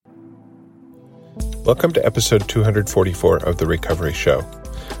Welcome to episode 244 of The Recovery Show.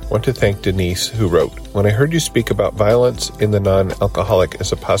 I want to thank Denise, who wrote, "When I heard you speak about violence in the non-alcoholic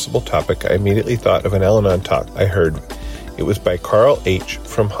as a possible topic, I immediately thought of an Al-Anon talk I heard. It was by Carl H.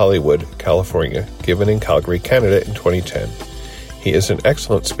 from Hollywood, California, given in Calgary, Canada in 2010. He is an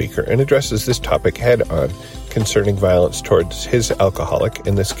excellent speaker and addresses this topic head-on concerning violence towards his alcoholic,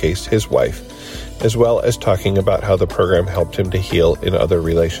 in this case his wife, as well as talking about how the program helped him to heal in other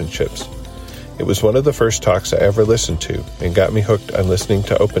relationships. It was one of the first talks I ever listened to and got me hooked on listening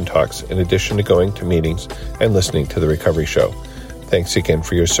to open talks in addition to going to meetings and listening to The Recovery Show. Thanks again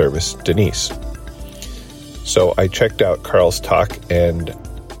for your service, Denise." So I checked out Carl's talk and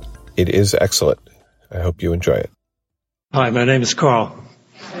it is excellent. I hope you enjoy it. Hi, my name is Carl.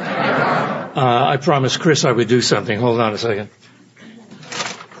 I promised Chris I would do something. Hold on a second.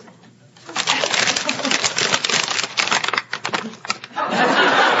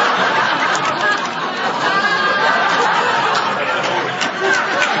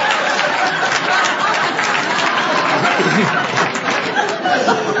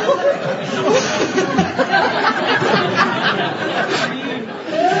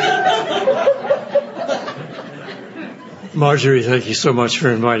 Marjorie, thank you so much for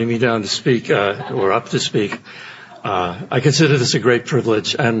inviting me down to speak, or up to speak. I consider this a great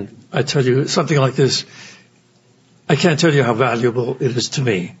privilege, and I tell you, something like this, I can't tell you how valuable it is to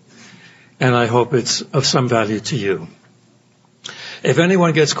me, and I hope it's of some value to you. If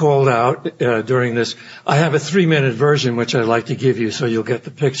anyone gets called out during this, I have a 3-minute version which I'd like to give you so you'll get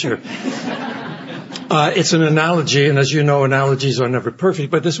the picture. It's an analogy, and as you know, analogies are never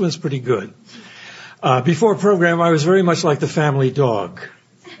perfect, but this one's pretty good. Before program, I was very much like the family dog.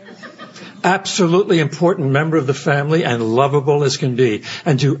 Absolutely important member of the family and lovable as can be,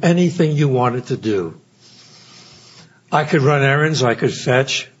 and do anything you wanted to do. I could run errands, I could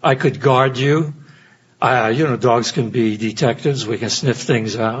fetch, I could guard you. Dogs can be detectives, we can sniff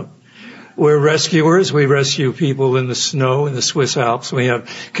things out. We're rescuers, we rescue people in the snow, in the Swiss Alps. We have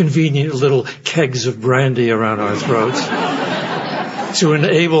convenient little kegs of brandy around our throats to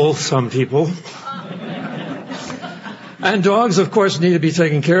enable some people. And dogs, of course, need to be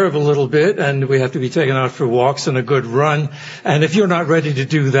taken care of a little bit, and we have to be taken out for walks and a good run. And if you're not ready to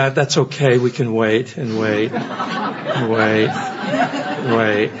do that, that's okay. We can wait and wait and wait and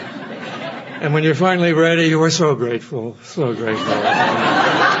wait. And when you're finally ready, you are so grateful, so grateful.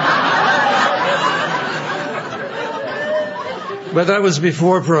 But that was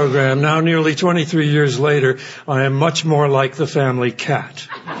before program. Now, nearly 23 years later, I am much more like the family cat.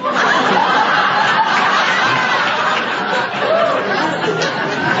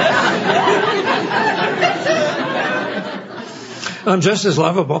 I'm just as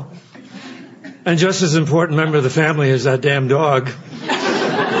lovable and just as important member of the family as that damn dog.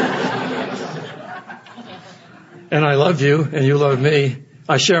 And I love you and you love me.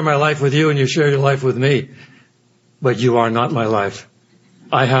 I share my life with you and you share your life with me. But you are not my life.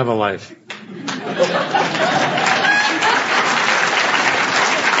 I have a life.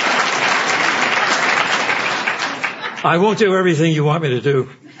 I won't do everything you want me to do,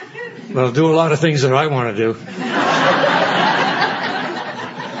 but I'll do a lot of things that I want to do.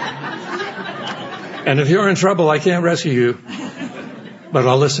 And if you're in trouble, I can't rescue you, but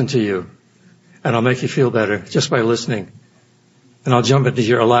I'll listen to you, and I'll make you feel better just by listening. And I'll jump into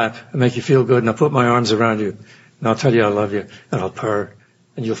your lap and make you feel good, and I'll put my arms around you, and I'll tell you I love you, and I'll purr,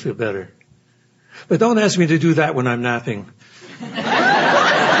 and you'll feel better. But don't ask me to do that when I'm napping.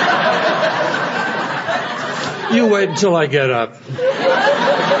 You wait until I get up.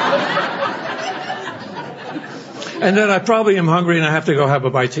 And then I probably am hungry and I have to go have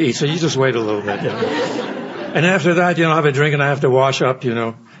a bite to eat. So you just wait a little bit. And after that, I have a drink and I have to wash up,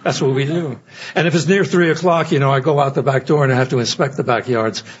 That's what we do. And if it's near 3 o'clock, I go out the back door and I have to inspect the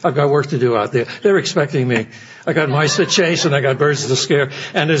backyards. I've got work to do out there. They're expecting me. I got mice to chase and I got birds to scare.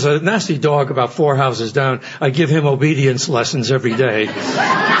 And there's a nasty dog about 4 houses down. I give him obedience lessons every day.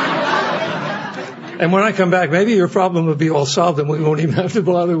 And when I come back, maybe your problem will be all solved and we won't even have to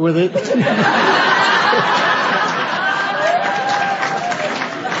bother with it.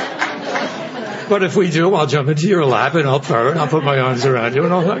 But if we do, I'll jump into your lap and I'll purr and I'll put my arms around you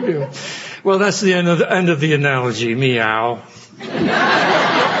and I'll hug you. Well, that's the end of the analogy. Meow.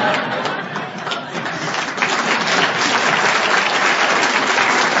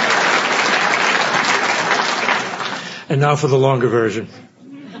 And now for the longer version.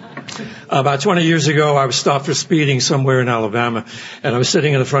 About 20 years ago, I was stopped for speeding somewhere in Alabama, and I was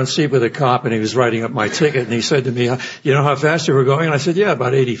sitting in the front seat with a cop, and he was writing up my ticket, and he said to me, you know how fast you were going? And I said, yeah,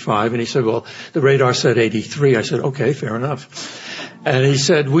 about 85. And he said, well, the radar said 83. I said, okay, fair enough. And he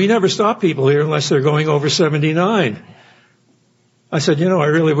said, we never stop people here unless they're going over 79. I said, I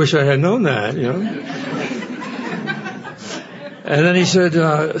really wish I had known that, And then he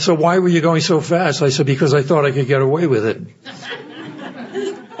said, so why were you going so fast? I said, because I thought I could get away with it.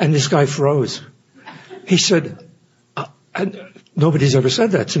 And this guy froze. He said, nobody's ever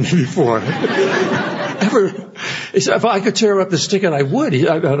said that to me before. Ever. He said, if I could tear up this ticket, I would.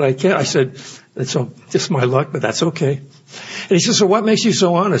 I can't. I said, it's just my luck, but that's okay. And he said, so what makes you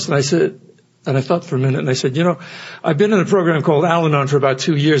so honest? And I said, and I thought for a minute, and I said, I've been in a program called Al-Anon for about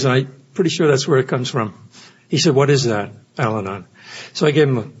 2 years, and I'm pretty sure that's where it comes from. He said, what is that, Al-Anon? So I gave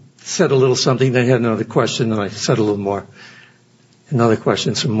him, said a little something, then he had another question, and I said a little more. Another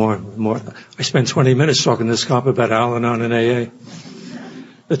question, some more. I spent 20 minutes talking to this cop about Al-Anon and AA.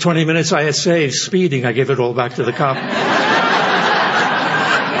 The 20 minutes I had saved speeding, I gave it all back to the cop.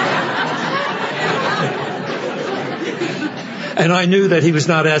 And I knew that he was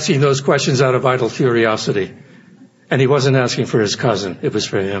not asking those questions out of idle curiosity. And he wasn't asking for his cousin. It was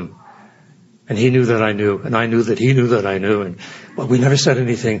for him. And he knew that I knew. And I knew that he knew that I knew. And, well, we never said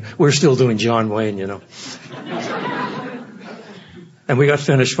anything. We're still doing John Wayne, And we got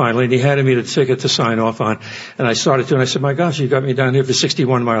finished finally, and he handed me the ticket to sign off on. And I started to, and I said, my gosh, you got me down here for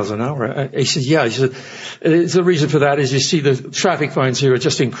 61 miles an hour. He said, yeah. He said, the reason for that is you see the traffic fines here are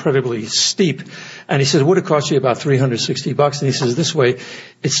just incredibly steep. And he said, it would have cost you about $360. And he says, this way,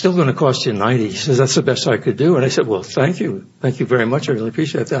 it's still going to cost you 90. He says, that's the best I could do. And I said, well, thank you. Thank you very much. I really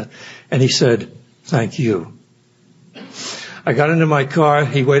appreciate that. And he said, thank you. I got into my car.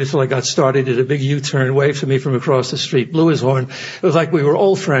 He waited till I got started, did a big U-turn, waved to me from across the street, blew his horn. It was like we were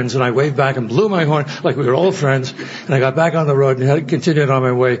old friends, and I waved back and blew my horn like we were old friends. And I got back on the road and continued on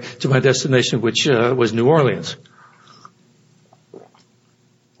my way to my destination, which was New Orleans,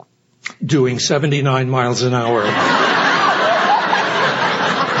 doing 79 miles an hour.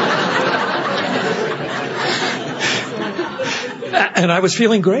 And I was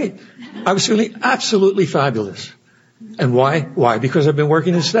feeling great. I was feeling absolutely fabulous. And why? Why? Because I've been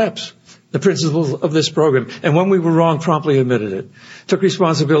working the steps, the principles of this program. And when we were wrong, promptly admitted it. Took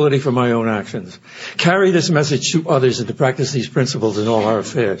responsibility for my own actions. Carry this message to others and to practice these principles in all our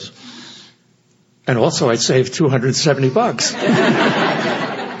affairs. And also I'd saved $270.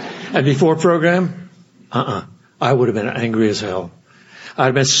 And before program, I would have been angry as hell. I'd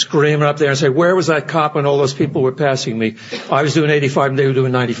have been screaming up there and say, where was that cop when all those people were passing me? I was doing 85 and they were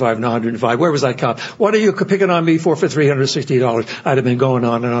doing 95 and 105. Where was that cop? What are you picking on me for $360? I'd have been going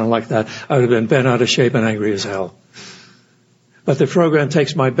on and on like that. I would have been bent out of shape and angry as hell. But the program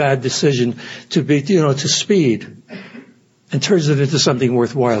takes my bad decision to speed and turns it into something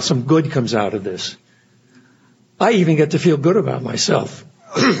worthwhile. Some good comes out of this. I even get to feel good about myself.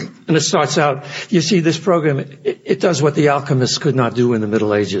 And it starts out, you see, this program, it does what the alchemists could not do in the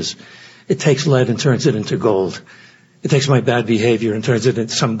Middle Ages. It takes lead and turns it into gold. It takes my bad behavior and turns it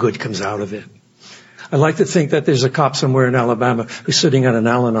into some good comes out of it. I like to think that there's a cop somewhere in Alabama who's sitting at an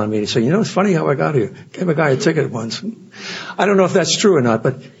Al-Anon meeting saying, it's funny how I got here. Gave a guy a ticket once. I don't know if that's true or not,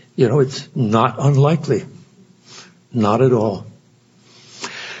 but, it's not unlikely. Not at all.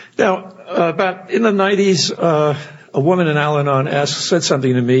 Now, about in the 90s, a woman in Al-Anon said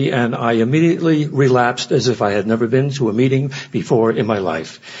something to me, and I immediately relapsed as if I had never been to a meeting before in my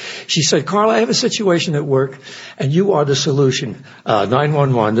life. She said, Carl, I have a situation at work, and you are the solution.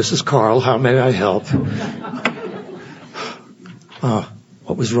 911, this is Carl. How may I help?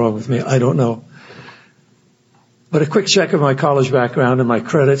 What was wrong with me? I don't know. But a quick check of my college background and my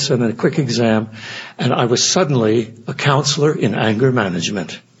credits and a quick exam, and I was suddenly a counselor in anger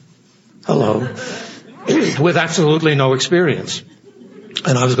management. Hello. With absolutely no experience.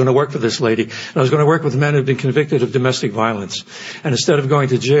 And I was going to work for this lady. And I was going to work with men who had been convicted of domestic violence. And instead of going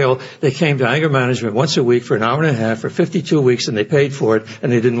to jail, they came to anger management once a week for an hour and a half for 52 weeks, and they paid for it,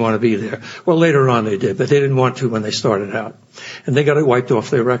 and they didn't want to be there. Well, later on they did, but they didn't want to when they started out. And they got it wiped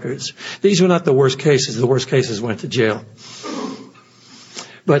off their records. These were not the worst cases. The worst cases went to jail.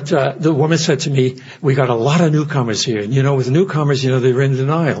 But the woman said to me, we got a lot of newcomers here. And, with newcomers, they're in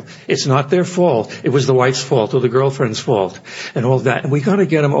denial. It's not their fault. It was the wife's fault or the girlfriend's fault and all that. And we got to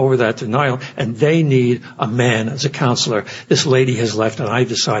get them over that denial. And they need a man as a counselor. This lady has left, and I've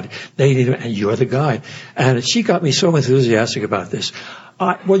decided they need him, and you're the guy. And she got me so enthusiastic about this.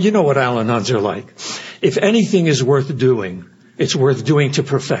 Well, you know what Al-Anons are like. If anything is worth doing, it's worth doing to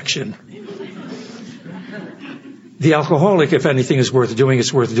perfection. The alcoholic, if anything is worth doing,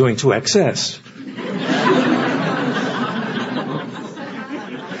 it's worth doing to excess.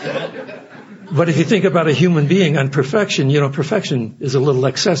 But if you think about a human being and perfection, perfection is a little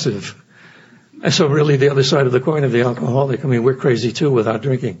excessive. And so really the other side of the coin of the alcoholic, we're crazy too without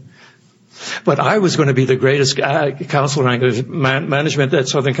drinking. But I was going to be the greatest counselor and anger management that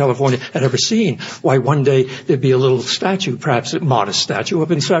Southern California had ever seen. Why, one day there'd be a little statue, perhaps a modest statue up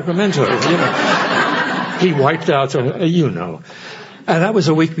in Sacramento. He wiped out, And that was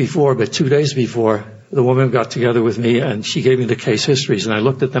a week before, but 2 days before, the woman got together with me and she gave me the case histories. And I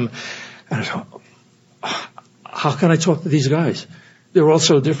looked at them and I thought, how can I talk to these guys? They're all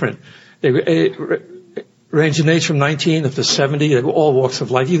so different. They range in age from 19 up to 70. They were all walks of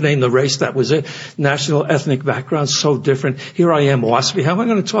life. You name the race, that was it. National, ethnic backgrounds, so different. Here I am, WASPy. How am I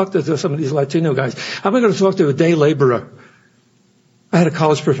going to talk to some of these Latino guys? How am I going to talk to a day laborer? I had a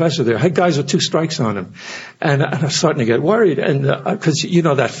college professor there. I had guys with 2 strikes on them. And I was starting to get worried. And because,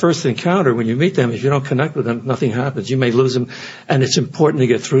 that first encounter, when you meet them, if you don't connect with them, nothing happens. You may lose them. And it's important to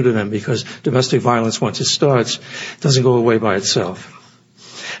get through to them because domestic violence, once it starts, doesn't go away by itself.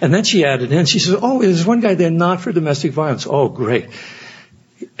 And then she added in, she says, there's one guy there not for domestic violence. Oh, great.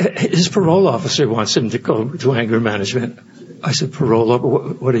 His parole officer wants him to go to anger management. I said, parole?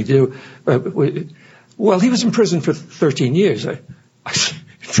 What did he do? Well, he was in prison for 13 years. I said,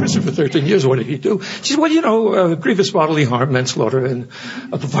 in prison for 13 years, what did he do? She said, well, grievous bodily harm, manslaughter, and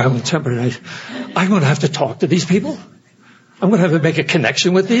a violent temper. And I'm going to have to talk to these people. I'm going to have to make a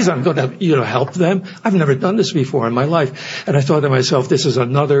connection with these. I'm going to, help them. I've never done this before in my life. And I thought to myself, this is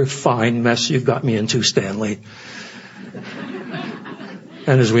another fine mess you've got me into, Stanley.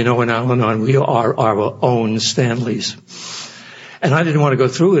 And as we know in Al-Anon, we are our own Stanleys. And I didn't want to go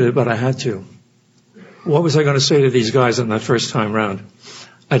through with it, but I had to. What was I going to say to these guys on that first time round?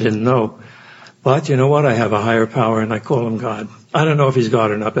 I didn't know. But you know what? I have a higher power and I call him God. I don't know if he's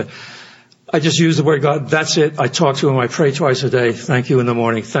God or not, but I just use the word God. That's it. I talk to him. I pray twice a day. Thank you in the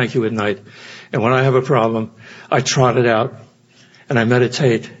morning. Thank you at night. And when I have a problem, I trot it out and I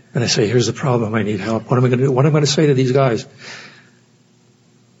meditate and I say, here's the problem. I need help. What am I going to do? What am I going to say to these guys?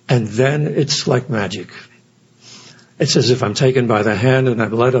 And then it's like magic. It's as if I'm taken by the hand and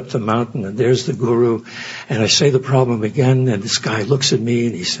I'm led up the mountain and there's the guru and I say the problem again and this guy looks at me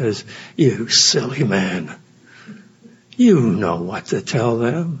and he says, you silly man. You know what to tell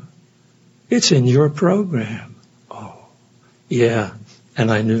them. It's in your program. Oh, yeah.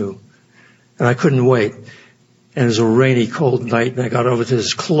 And I knew. And I couldn't wait. And it was a rainy, cold night and I got over to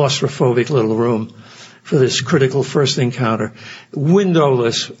this claustrophobic little room for this critical first encounter.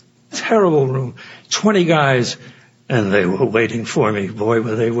 Windowless, terrible room. 20 guys. And they were waiting for me. Boy,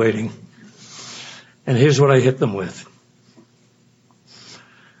 were they waiting. And here's what I hit them with.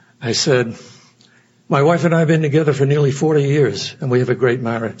 I said, my wife and I have been together for nearly 40 years, and we have a great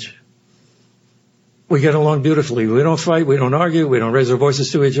marriage. We get along beautifully. We don't fight. We don't argue. We don't raise our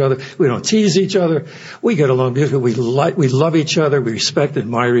voices to each other. We don't tease each other. We get along beautifully. We love each other. We respect,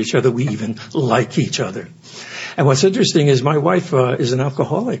 admire each other. We even like each other. And what's interesting is my wife is an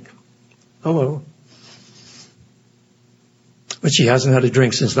alcoholic. Hello. But she hasn't had a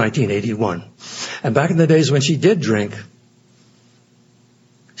drink since 1981. And back in the days when she did drink,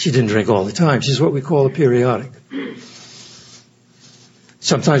 she didn't drink all the time. She's what we call a periodic.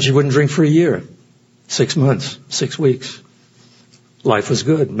 Sometimes she wouldn't drink for a year, 6 months, 6 weeks. Life was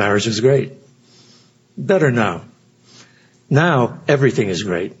good. Marriage was great. Better now. Now, everything is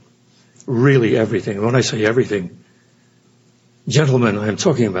great. Really everything. When I say everything, gentlemen, I'm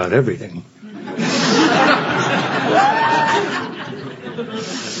talking about everything.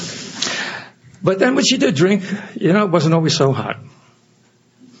 But then when she did drink, it wasn't always so hot.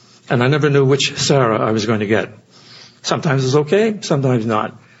 And I never knew which Sarah I was going to get. Sometimes it was okay, sometimes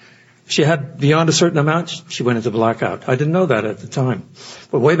not. If she had beyond a certain amount, she went into blackout. I didn't know that at the time.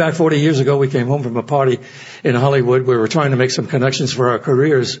 But way back 40 years ago, we came home from a party in Hollywood where we were trying to make some connections for our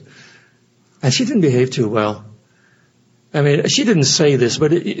careers. And she didn't behave too well. She didn't say this,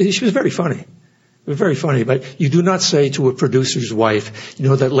 but she was very funny. It was very funny, but you do not say to a producer's wife,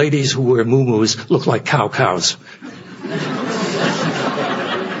 that ladies who wear muumuus look like cows.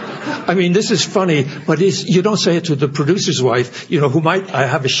 This is funny, but you don't say it to the producer's wife, who might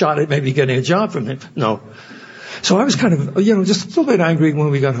have a shot at maybe getting a job from him. No. So I was kind of, just a little bit angry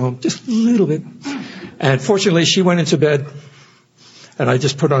when we got home, just a little bit. And fortunately, she went into bed, and I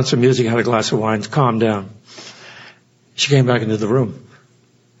just put on some music, had a glass of wine, calmed down. She came back into the room.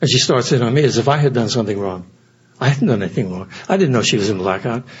 And she starts in on me as if I had done something wrong.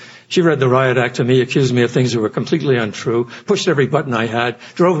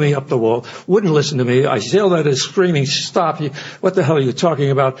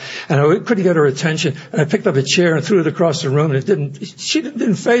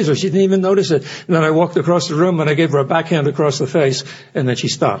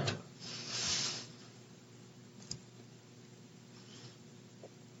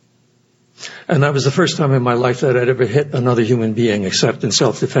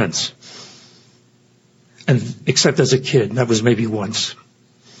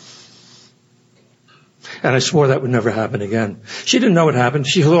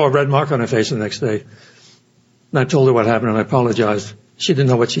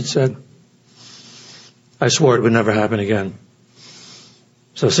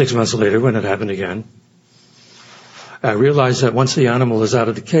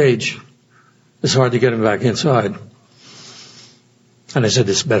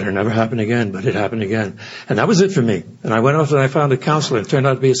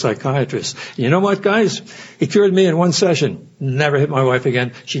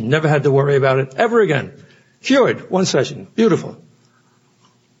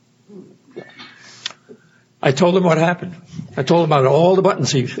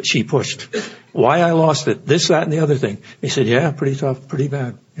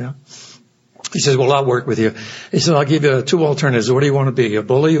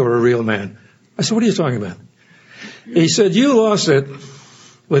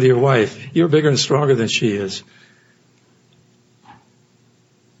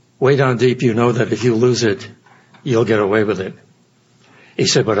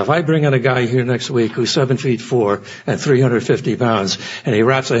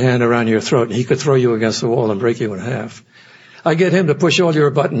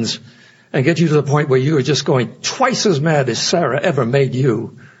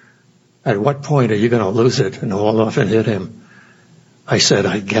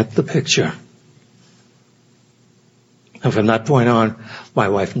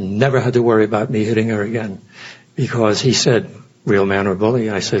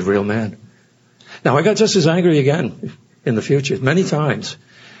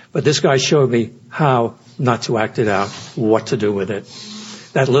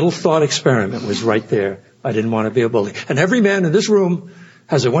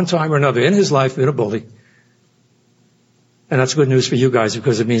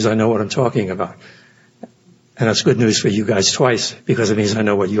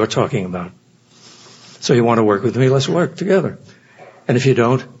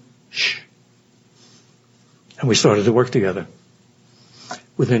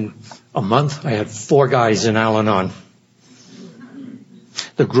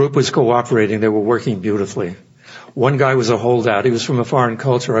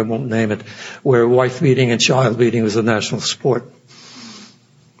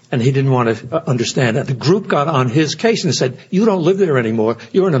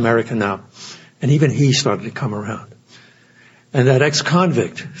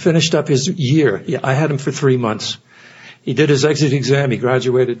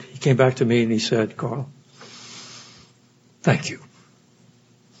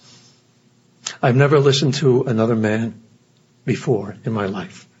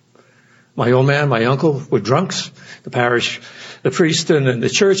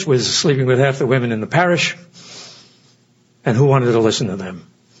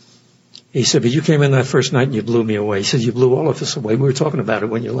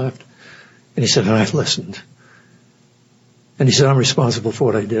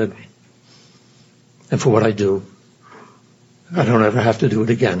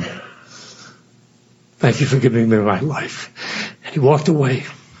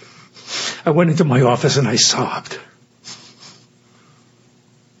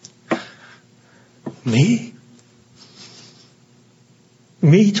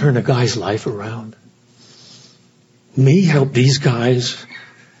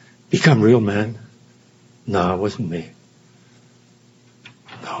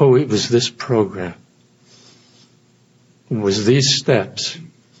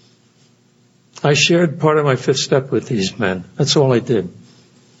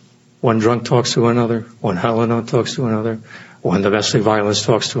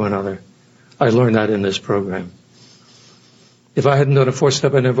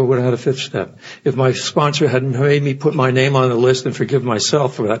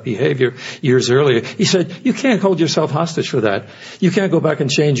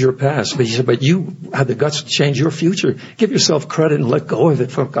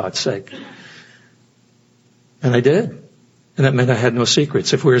 And I did. And that meant I had no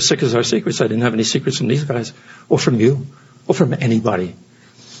secrets. If we were as sick as our secrets, I didn't have any secrets from these guys, or from you, or from anybody.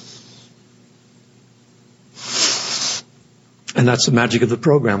 And that's the magic of the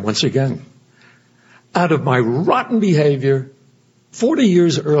program, once again. Out of my rotten behavior 40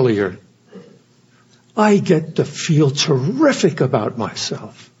 years earlier, I get to feel terrific about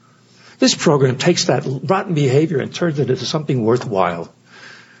myself. This program takes that rotten behavior and turns it into something worthwhile.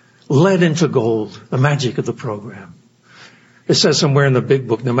 Lead into gold, the magic of the program. It says somewhere in the big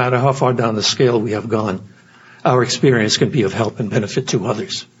book, no matter how far down the scale we have gone, our experience can be of help and benefit to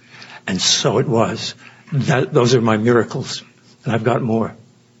others. And so it was. Those are my miracles. And I've got more.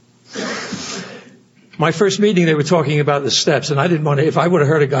 My first meeting, they were talking about the steps, and I didn't want to, if I would have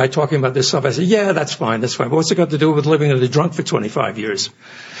heard a guy talking about this stuff, I said, yeah, that's fine. But what's it got to do with living as a drunk for 25 years?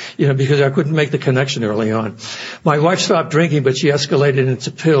 Because I couldn't make the connection early on. My wife stopped drinking, but she escalated into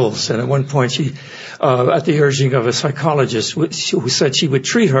pills. And at one point, she, at the urging of a psychologist, who said she would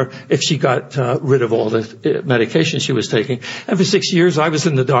treat her if she got rid of all the medication she was taking. And for 6 years, I was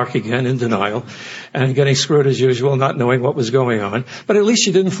in the dark again, in denial, and getting screwed as usual, not knowing what was going on. But at least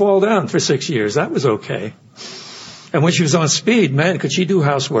she didn't fall down for 6 years. That was okay. And when she was on speed, man, could she do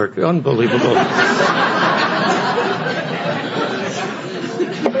housework? Unbelievable.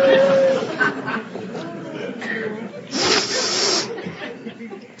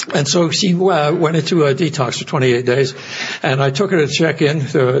 And so she went into a detox for 28 days, and I took her to check in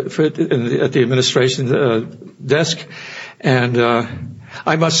at the administration desk, and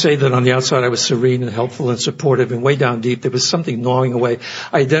I must say that on the outside I was serene and helpful and supportive, and way down deep there was something gnawing away.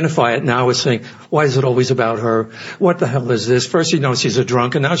 I identify it now as saying, why is it always about her? What the hell is this? First she's a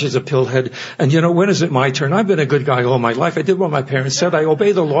drunk, and now she's a pillhead, and when is it my turn? I've been a good guy all my life. I did what my parents said. I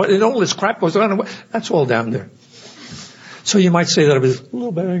obey the law, and all this crap goes on. That's all down there. So you might say that I was a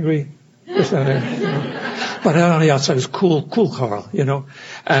little bit angry. But on the outside was cool Carl,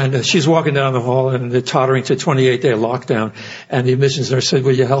 And she's walking down the hall and they're tottering to 28-day lockdown. And the admissions nurse said,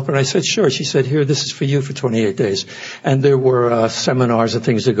 will you help her? And I said, sure. She said, here, this is for you for 28 days. And there were seminars and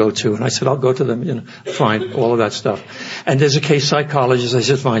things to go to. And I said, I'll go to them, fine, all of that stuff. And there's a case psychologist. I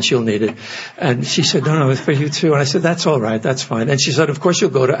said, fine, she'll need it. And she said, no, it's for you too. And I said, that's all right, that's fine. And she said, of course you'll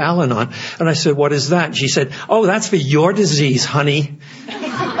go to Al-Anon. And I said, what is that? And she said, oh, that's for your disease, honey.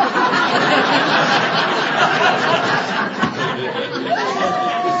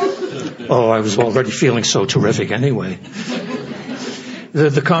 Oh, I was already feeling so terrific anyway.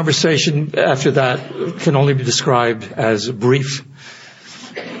 The conversation after that can only be described as brief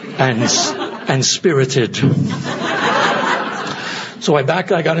and spirited. So I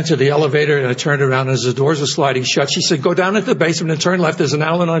got into the elevator and I turned around, and as the doors were sliding shut, she said, go down into the basement and turn left. There's an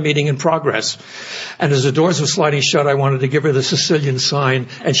Al-Anon meeting in progress. And as the doors were sliding shut, I wanted to give her the Sicilian sign,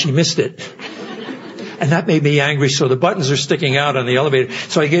 and she missed it. And that made me angry, so the buttons are sticking out on the elevator.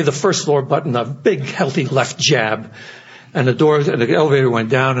 So I gave the first floor button a big, healthy left jab. And the elevator went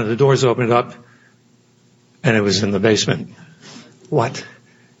down, and the doors opened up, and it was in the basement. What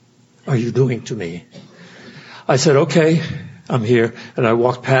are you doing to me? I said, okay, I'm here. And I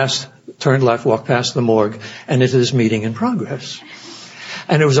turned left, walked past the morgue, and into this meeting in progress.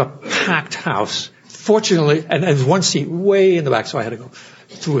 And it was a packed house. Fortunately, and there was one seat way in the back, so I had to go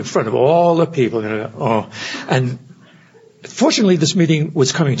through in front of all the people. And fortunately, this meeting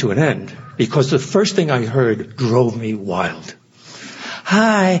was coming to an end, because the first thing I heard drove me wild.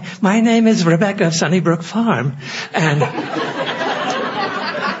 Hi, my name is Rebecca of Sunnybrook Farm, and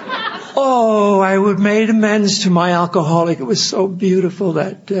I made amends to my alcoholic. It was so beautiful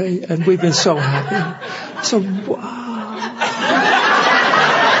that day, and we've been so happy. So, wow.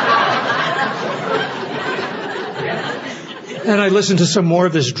 And I listened to some more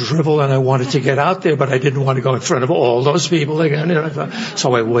of this drivel, and I wanted to get out there, but I didn't want to go in front of all those people again.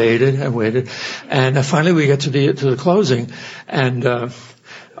 So I waited. And finally we get to the closing. And,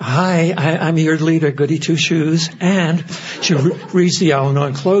 hi, I'm your leader, Goody Two Shoes. And she reads the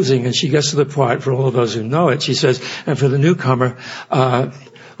Al-Anon closing, and she gets to the part, for all of those who know it, she says, and for the newcomer,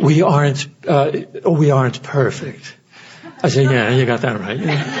 we aren't perfect. I said, yeah, you got that right.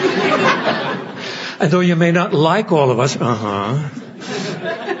 Yeah. And though you may not like all of us,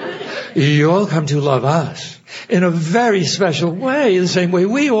 you'll come to love us in a very special way, the same way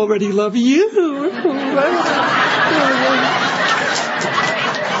we already love you.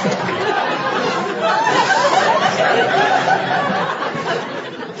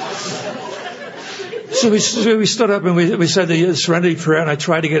 So we stood up and we said the Serenity Prayer, and I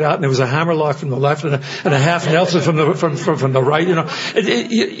tried to get out, and there was a hammerlock from the left and a half Nelson from the right.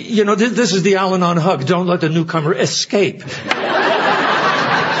 This is the Al-Anon hug. Don't let the newcomer escape.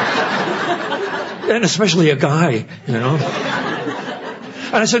 And especially a guy, you know.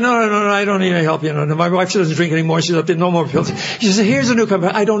 And I said, no, I don't need any help. You know, my wife, she doesn't drink anymore. She's up there, no more pills. She said, here's a new cup.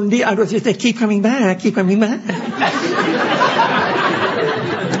 I don't, they keep coming back, keep coming back.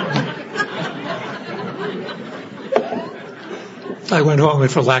 I went home and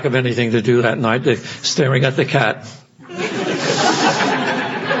for lack of anything to do that night, staring at the cat.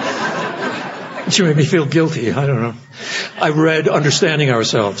 She made me feel guilty. I don't know. I read Understanding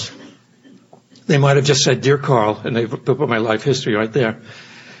Ourselves. They might have just said, Dear Carl, and they put my life history right there.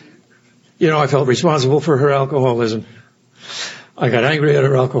 You know, I felt responsible for her alcoholism. I got angry at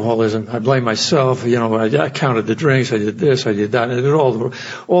her alcoholism. I blamed myself. You know, I counted the drinks. I did this. I did that. I did all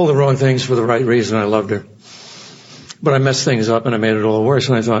the wrong things for the right reason. I loved her. But I messed things up and I made it all worse.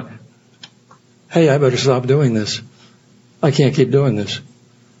 And I thought, hey, I better stop doing this. I can't keep doing this.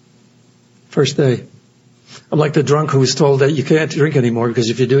 First day. I'm like the drunk who was told that you can't drink anymore because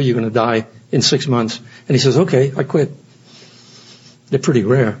if you do, you're going to die in 6 months. And he says, okay, I quit. They're pretty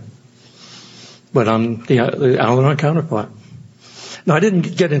rare. But I'm the Al-Anon counterpart. Now, I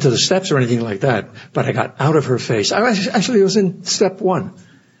didn't get into the steps or anything like that, but I got out of her face. Actually, it was in step 1.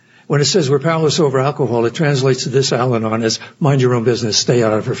 When it says we're powerless over alcohol, it translates to this Al-Anon as mind your own business, stay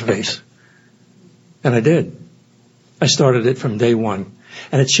out of her face. And I did. I started it from day 1.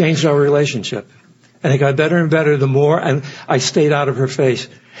 And it changed our relationship. And it got better and better the more and I stayed out of her face.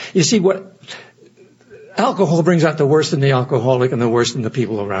 You see, what alcohol brings out the worst in the alcoholic and the worst in the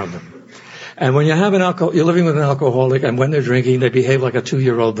people around them. And when you have you're living with an alcoholic and when they're drinking, they behave like a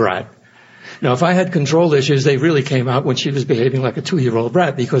 2-year-old brat. Now, if I had control issues, they really came out when she was behaving like a 2-year-old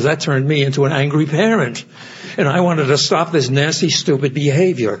brat because that turned me into an angry parent. And I wanted to stop this nasty, stupid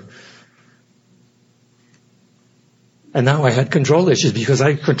behavior. And now I had control issues because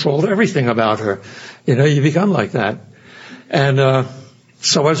I controlled everything about her. You know, you become like that. And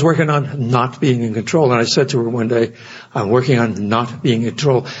so I was working on not being in control. And I said to her one day, I'm working on not being in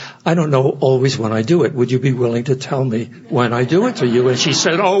control. I don't know always when I do it. Would you be willing to tell me when I do it to you? And she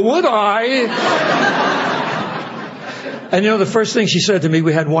said, oh, would I? And you know, the first thing she said to me,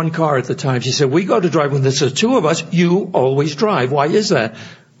 we had one car at the time. She said, we go to drive when there's the 2 of us. You always drive. Why is that?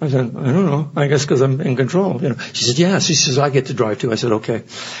 I said, I don't know. I guess because I'm in control. You know. She said, yeah. She says, I get to drive too. I said, okay.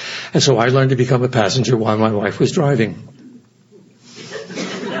 And so I learned to become a passenger while my wife was driving.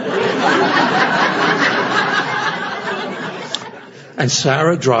 And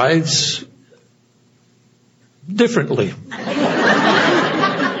Sarah drives differently.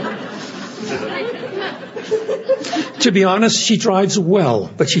 To be honest, she drives well,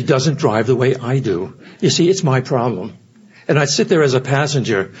 but she doesn't drive the way I do. You see, it's my problem. And I'd sit there as a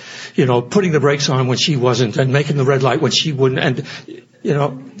passenger, you know, putting the brakes on when she wasn't and making the red light when she wouldn't. And, you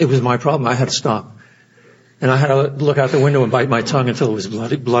know, it was my problem. I had to stop. And I had to look out the window and bite my tongue until it was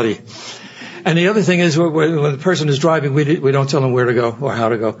bloody. And the other thing is when the person is driving, we don't tell them where to go or how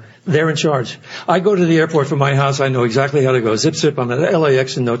to go. They're in charge. I go to the airport from my house. I know exactly how to go. Zip, zip. I'm at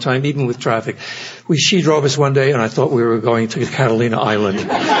LAX in no time, even with traffic. She drove us one day and I thought we were going to Catalina Island.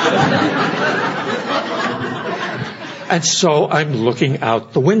 And so I'm looking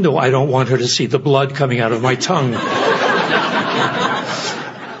out the window. I don't want her to see the blood coming out of my tongue.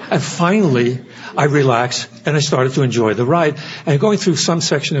 And finally, I relaxed and I started to enjoy the ride. And going through some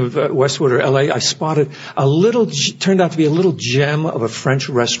section of Westwood or LA, I spotted turned out to be a little gem of a French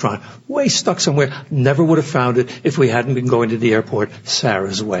restaurant, way stuck somewhere. Never would have found it if we hadn't been going to the airport,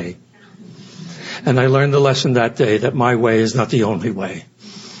 Sarah's Way. And I learned the lesson that day that my way is not the only way.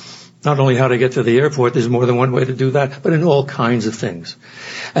 Not only how to get to the airport, there's more than one way to do that, but in all kinds of things.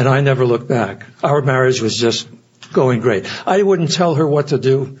 And I never looked back. Our marriage was just going great. I wouldn't tell her what to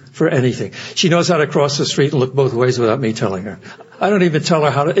do for anything. She knows how to cross the street and look both ways without me telling her. I don't even tell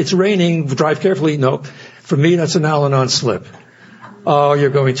her it's raining, drive carefully. No, for me, that's an Al-Anon slip. Oh, you're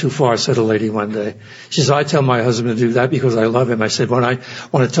going too far, said a lady one day. She says, I tell my husband to do that because I love him. I said, when I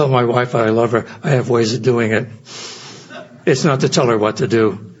want to tell my wife I love her, I have ways of doing it. It's not to tell her what to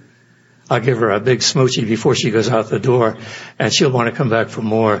do. I'll give her a big smoochie before she goes out the door, and she'll want to come back for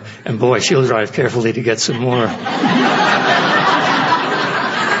more. And boy, she'll drive carefully to get some more.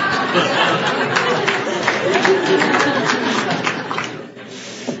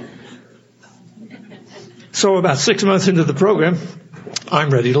 So about 6 months into the program,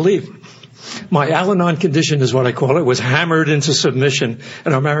 I'm ready to leave. My Al-Anon condition is what I call it, was hammered into submission,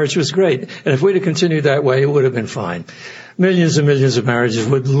 and our marriage was great. And if we'd have continued that way, it would have been fine. Millions and millions of marriages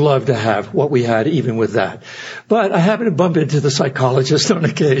would love to have what we had, even with that. But I happened to bump into the psychologist on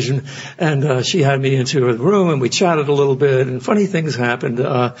occasion, and she had me into her room, and we chatted a little bit, and funny things happened.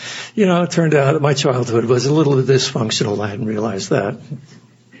 It turned out that my childhood was a little bit dysfunctional. I hadn't realized that.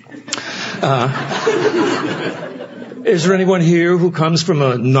 Is there anyone here who comes from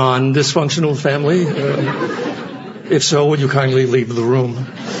a non-dysfunctional family? If so, would you kindly leave the room?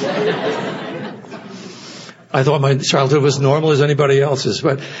 I thought my childhood was normal as anybody else's,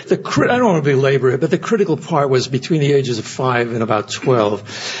 but I don't want to belabor it, but the critical part was between the ages of 5 and about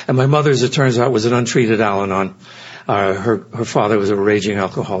 12. And my mother, as it turns out, was an untreated Al-Anon. Her father was a raging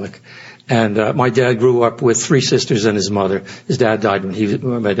alcoholic. And my dad grew up with 3 sisters and his mother. His dad died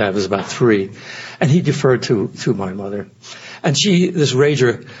when my dad was about 3. And he deferred to my mother. And this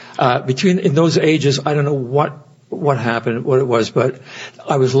rager, in those ages, I don't know what happened, what it was, but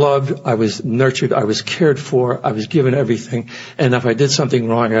I was loved, I was nurtured, I was cared for, I was given everything. And if I did something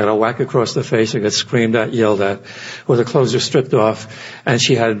wrong, I got a whack across the face, I got screamed at, yelled at, or the clothes were stripped off. And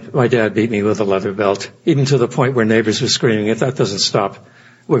my dad beat me with a leather belt, even to the point where neighbors were screaming, if that doesn't stop,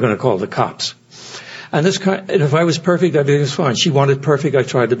 we're going to call the cops. And if I was perfect, everything was fine. She wanted perfect, I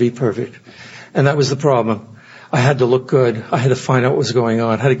tried to be perfect. And that was the problem. I had to look good. I had to find out what was going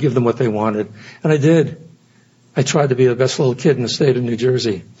on. I had to give them what they wanted. And I did. I tried to be the best little kid in the state of New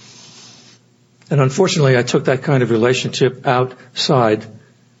Jersey. And unfortunately, I took that kind of relationship outside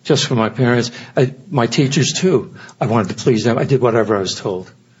just for my parents. My teachers, too. I wanted to please them. I did whatever I was told.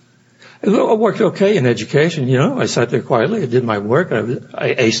 It worked okay in education, I sat there quietly. I did my work.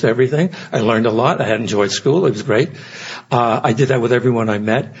 I aced everything. I learned a lot. I had enjoyed school. It was great. I did that with everyone I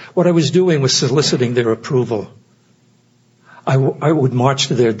met. What I was doing was soliciting their approval. I would march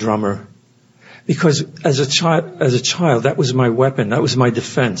to their drummer. Because as a child, that was my weapon. That was my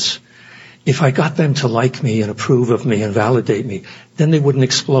defense. If I got them to like me and approve of me and validate me, then they wouldn't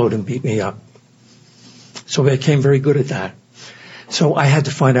explode and beat me up. So I became very good at that. So I had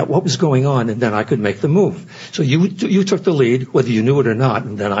to find out what was going on, and then I could make the move. So you took the lead, whether you knew it or not,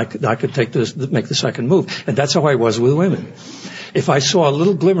 and then I could make the second move. And that's how I was with women. If I saw a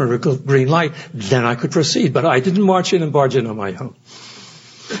little glimmer of a green light, then I could proceed. But I didn't march in and barge in on my own.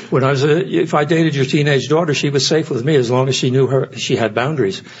 If I dated your teenage daughter, she was safe with me as long as she knew she had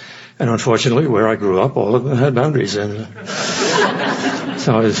boundaries. And unfortunately, where I grew up, all of them had boundaries. And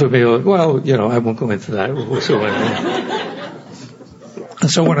so it took me, I won't go into that. And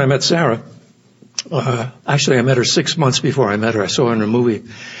so when I met Sarah, actually I met her 6 months before I met her. I saw her in a movie.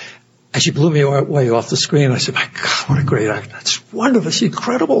 And she blew me away off the screen. I said, my God, what a great actor. That's wonderful. She's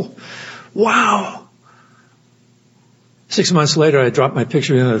incredible. Wow. 6 months later, I dropped my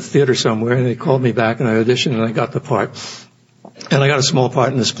picture in a theater somewhere, and they called me back, and I auditioned, and I got the part. And I got a small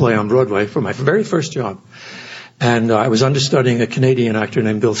part in this play on Broadway for my very first job. And I was understudying a Canadian actor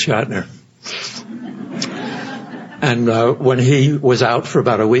named Bill Shatner. And when he was out for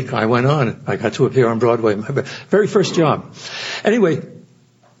about a week, I went on. I got to appear on Broadway, my very first job. Anyway,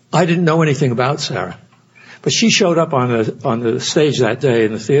 I didn't know anything about Sarah. But she showed up on the stage that day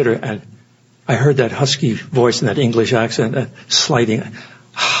in the theater, and I heard that husky voice and that English accent, that slighting.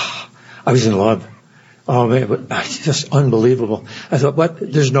 I was in love. Oh man, but just unbelievable. I thought,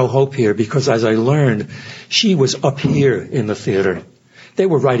 there's no hope here, because as I learned, she was up here in the theater. They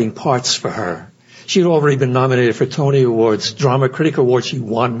were writing parts for her. She had already been nominated for Tony Awards, Drama Critic Award. She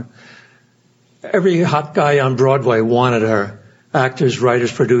won. Every hot guy on Broadway wanted her. Actors,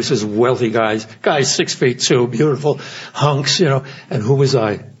 writers, producers, wealthy guys 6'2", beautiful hunks, And who was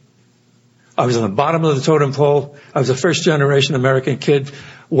I? I was on the bottom of the totem pole. I was a first-generation American kid,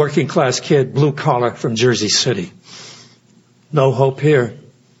 working-class kid, blue-collar from Jersey City. No hope here.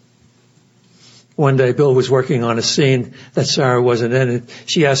 One day, Bill was working on a scene that Sarah wasn't in. And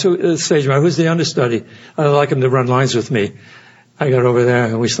she asked the stage manager, who's the understudy? I'd like him to run lines with me. I got over there,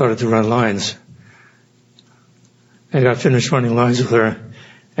 and we started to run lines. I got finished running lines with her,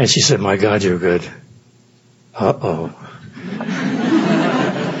 and she said, my God, you're good. Uh-oh.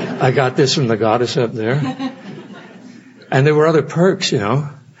 I got this from the goddess up there. And there were other perks,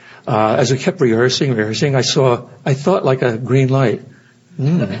 As we kept rehearsing, I thought like a green light.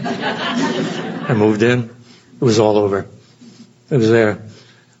 I moved in. It was all over. It was there.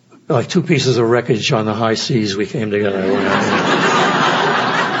 Like 2 pieces of wreckage on the high seas, we came together.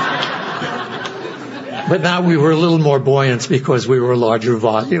 But now we were a little more buoyant because we were a larger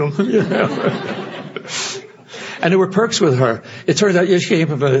volume. And there were perks with her. It turned out she came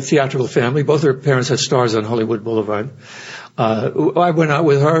from a theatrical family. Both her parents had stars on Hollywood Boulevard. I went out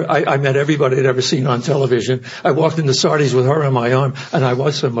with her. I met everybody I'd ever seen on television. I walked into Sardi's with her on my arm, and I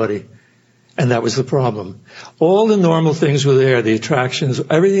was somebody. And that was the problem. All the normal things were there, the attractions,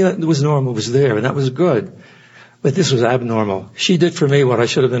 everything that was normal was there, and that was good. But this was abnormal. She did for me what I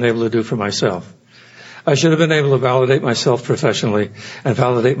should have been able to do for myself. I should have been able to validate myself professionally and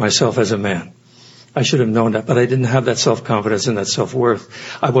validate myself as a man. I should have known that, but I didn't have that self-confidence and that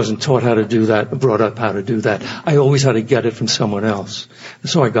self-worth. I wasn't taught how to do that, brought up how to do that. I always had to get it from someone else. And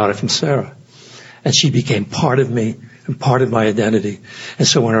so I got it from Sarah. And she became part of me and part of my identity. And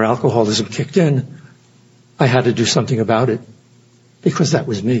so when her alcoholism kicked in, I had to do something about it because that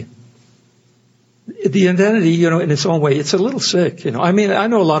was me. The identity, in its own way, it's a little sick, I mean, I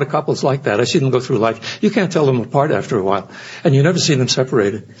know a lot of couples like that. I see them go through life. You can't tell them apart after a while. And you never see them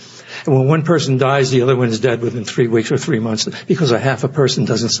separated. And when one person dies, the other one is dead within 3 weeks or 3 months because a half a person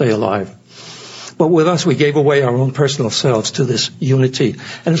doesn't stay alive. But with us, we gave away our own personal selves to this unity.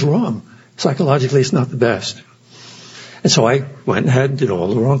 And it's wrong. Psychologically, it's not the best. And so I went ahead and did all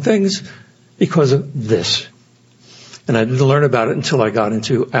the wrong things because of this. And I didn't learn about it until I got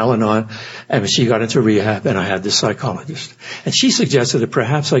into Al-Anon, and she got into rehab, and I had this psychologist. And she suggested that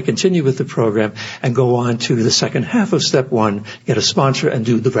perhaps I continue with the program and go on to the second half of step 1, get a sponsor, and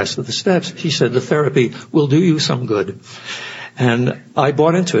do the rest of the steps. She said the therapy will do you some good. And I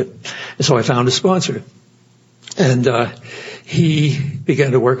bought into it. And so I found a sponsor. And he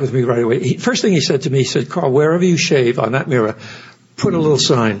began to work with me right away. First thing he said to me, he said, Carl, wherever you shave on that mirror, put a little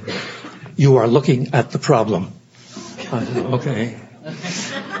sign. You are looking at the problem. I said, okay.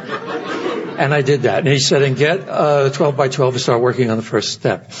 And I did that. And he said, and get 12 by 12 and start working on the first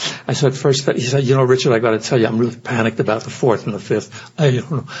step. I said, first step. He said, Richard, I got to tell you, I'm really panicked about the fourth and the fifth. I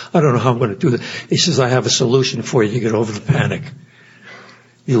don't know how I'm going to do that. He says, I have a solution for you to get over the panic.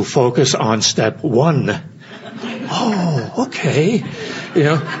 You focus on step 1. Oh, okay.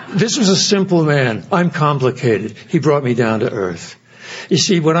 This was a simple man. I'm complicated. He brought me down to earth. You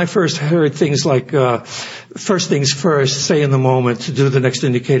see, when I first heard things like, first things first, stay in the moment, to do the next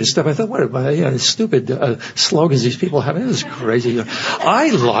indicated step, I thought, what about stupid slogans these people have? This is crazy. I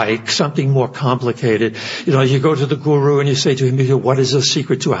like something more complicated. You go to the guru and you say to him, what is the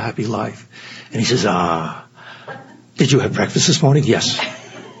secret to a happy life? And he says, did you have breakfast this morning? Yes.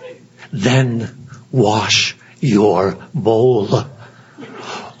 Then wash your bowl.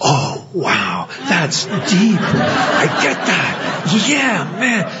 Oh, wow, that's deep. I get that. Yeah,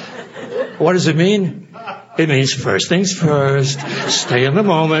 man. What does it mean? It means first things first, stay in the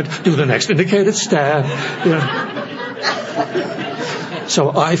moment, do the next indicated step.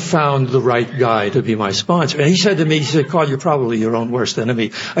 So I found the right guy to be my sponsor. And he said to me, Carl, you're probably your own worst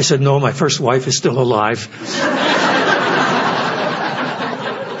enemy. I said, no, my first wife is still alive.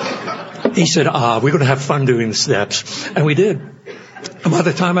 He said, we're going to have fun doing the steps. And we did. And by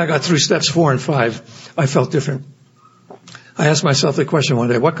the time I got through steps 4 and 5, I felt different. I asked myself the question one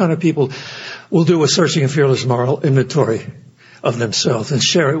day, what kind of people will do a searching and fearless moral inventory of themselves and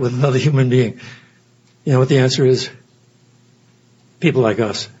share it with another human being? You know what the answer is? People like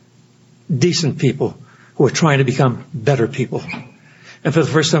us. Decent people who are trying to become better people. And for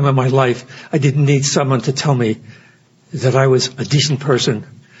the first time in my life, I didn't need someone to tell me that I was a decent person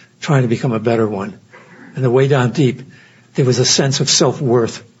trying to become a better one. And the way down deep, there was a sense of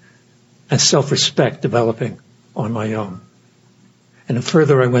self-worth and self-respect developing on my own. And the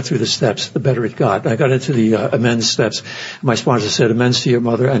further I went through the steps, the better it got. I got into the amends steps. My sponsor said, amends to your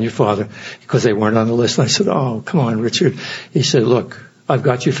mother and your father, because they weren't on the list. And I said, oh, come on, Richard. He said, look, I've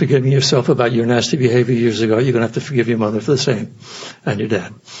got you forgiving yourself about your nasty behavior years ago. You're going to have to forgive your mother for the same, and your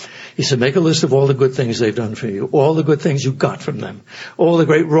dad. He said, make a list of all the good things they've done for you, all the good things you got from them, all the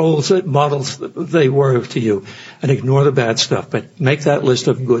great roles, models they were to you, and ignore the bad stuff. But make that list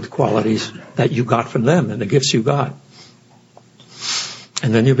of good qualities that you got from them and the gifts you got.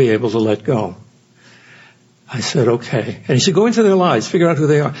 And then you'll be able to let go. I said, okay. And he said, go into their lives, figure out who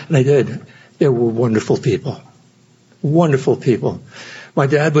they are. And I did. They were wonderful people. Wonderful people. My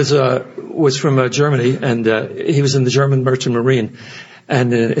dad was from Germany, and he was in the German Merchant Marine.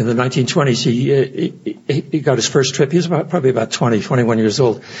 And in the 1920s, he got his first trip. He was probably about 21 years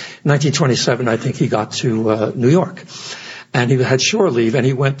old. In 1927, I think he got to New York. And he had shore leave, and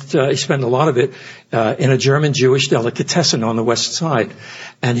he spent a lot of it in a German Jewish delicatessen on the west side.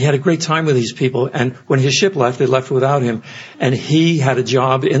 And he had a great time with these people. And when his ship left, they left without him. And he had a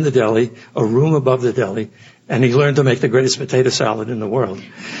job in the deli, a room above the deli, and he learned to make the greatest potato salad in the world.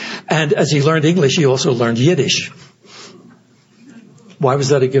 And as he learned English, he also learned Yiddish. Why was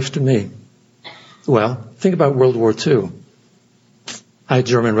that a gift to me? Well, think about World War II. I had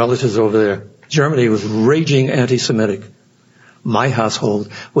German relatives over there. Germany was raging anti-Semitic. My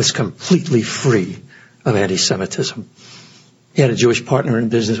household was completely free of anti-Semitism. He had a Jewish partner in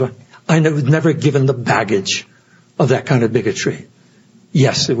business. I was never given the baggage of that kind of bigotry.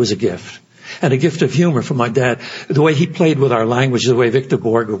 Yes, it was a gift. and a gift of humor from my dad. The way he played with our language, the way Victor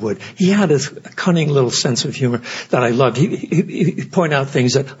Borge would. He had a cunning little sense of humor that I loved. He'd point out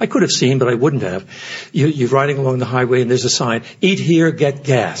things that I could have seen, but I wouldn't have. You're riding along the highway and there's a sign, eat here, get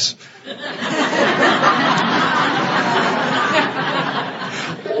gas.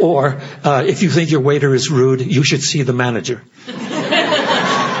 Or, if you think your waiter is rude, you should see the manager.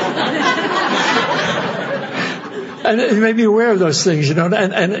 And it made me aware of those things, and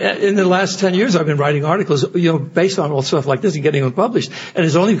in the last 10 years I've been writing articles, based on all stuff like this and getting them published. And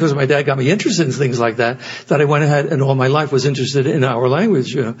it's only because my dad got me interested in things like that I went ahead and all my life was interested in our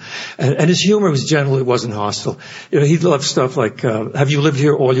language, And his humor was gentle, it wasn't hostile. He loved stuff like, have you lived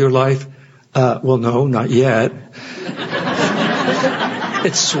here all your life? Well, no, not yet.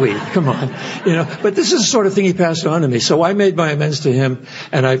 It's sweet. Come on. But this is the sort of thing he passed on to me. So I made my amends to him,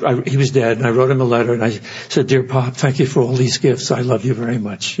 and he was dead, and I wrote him a letter, and I said, Dear Pop, thank you for all these gifts. I love you very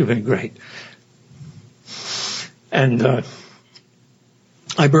much. You've been great. And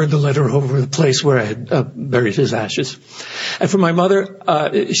I burned the letter over the place where I had buried his ashes. And for my mother,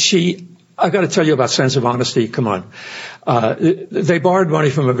 I got to tell you about sense of honesty. Come on. They borrowed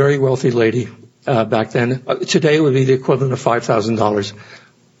money from a very wealthy lady. Back then. Today it would be the equivalent of $5,000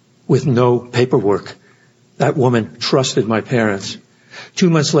 with no paperwork. That woman trusted my parents. 2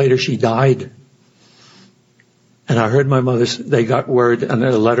 months later, she died. And I heard they got word and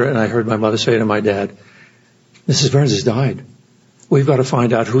a letter, and I heard my mother say to my dad, Mrs. Burns has died. We've got to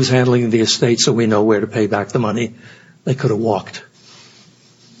find out who's handling the estate so we know where to pay back the money. They could have walked.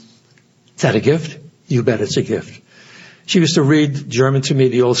 Is that a gift? You bet it's a gift. She used to read German to me,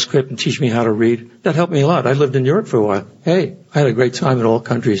 the old script, and teach me how to read. That helped me a lot. I lived in Europe for a while. Hey, I had a great time in all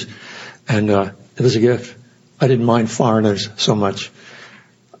countries, and it was a gift. I didn't mind foreigners so much.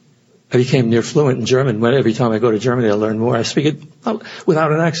 I became near fluent in German. Every time I go to Germany, I learn more. I speak it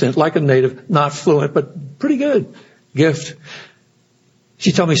without an accent, like a native, not fluent, but pretty good. Gift.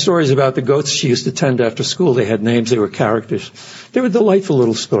 She told me stories about the goats she used to tend after school. They had names. They were characters. They were delightful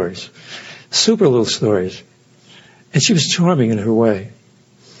little stories. Super little stories. And she was charming in her way.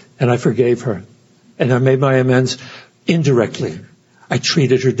 And I forgave her. And I made my amends indirectly. I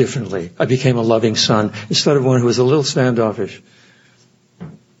treated her differently. I became a loving son instead of one who was a little standoffish.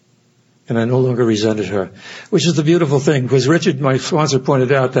 And I no longer resented her, which is the beautiful thing, because Richard, my sponsor,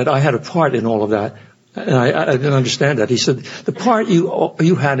 pointed out that I had a part in all of that. And I didn't understand that. He said, the part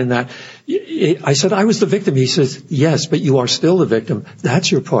you had in that, I said, I was the victim. He says, yes, but you are still the victim.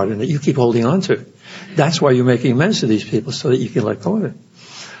 That's your part in it. You keep holding on to it. That's why you're making amends to these people, so that you can let go of it.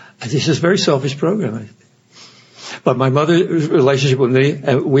 This is a very selfish program. But my mother's relationship with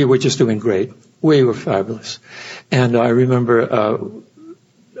me, we were just doing great. We were fabulous. And I remember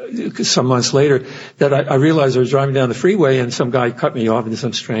some months later that I realized I was driving down the freeway and some guy cut me off into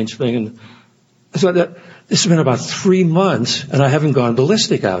some strange thing. And I thought that this has been about 3 months and I haven't gone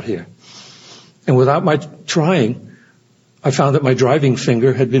ballistic out here. And without my trying, I found that my driving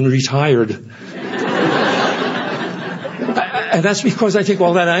finger had been retired. And that's because I think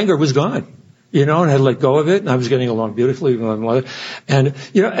all that anger was gone, and I had let go of it, and I was getting along beautifully with my mother. And,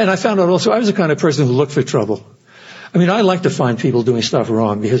 and I found out also I was the kind of person who looked for trouble. I mean, I like to find people doing stuff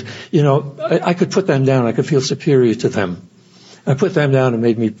wrong because, I could put them down. I could feel superior to them. I put them down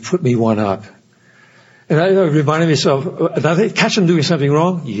and put me one up. And I reminded myself, did I catch them doing something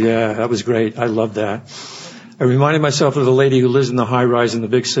wrong? Yeah, that was great. I loved that. I reminded myself of the lady who lives in the high rise in the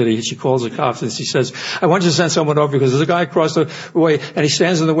big city. She calls the cops and she says, I want you to send someone over because there's a guy across the way and he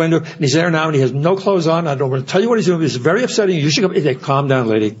stands in the window and he's there now and he has no clothes on. I don't want to tell you what he's doing. It's very upsetting. You should come. They calm down,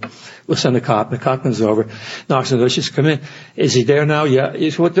 lady. We'll send a cop. The cop comes over, knocks on the door. She says, come in. Is he there now? Yeah.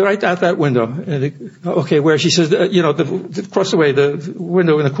 He's right out that window. Okay, where? She says, across the way, the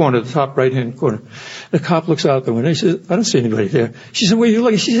window in the corner, the top right-hand corner. The cop looks out the window. He says, I don't see anybody there. She said, where are you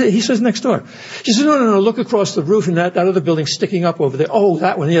looking? He says, next door. She says, no, look across the roof and that other building sticking up over there. Oh,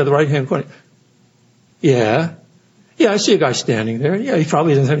 that one. Yeah, the right-hand corner. Yeah. Yeah, I see a guy standing there. Yeah, he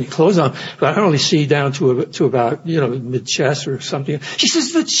probably doesn't have any clothes on, but I can only see down to about, mid-chest or something. She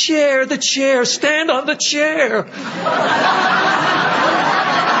says, the chair, stand on the chair.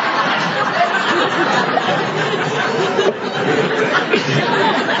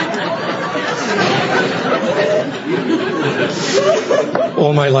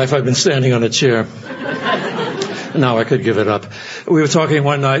 All my life I've been standing on a chair. Now I could give it up. We were talking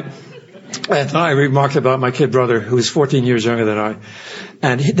one night, and I remarked about my kid brother, who was 14 years younger than I.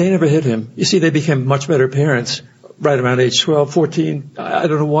 And they never hit him. You see, they became much better parents right around age 12, 14. I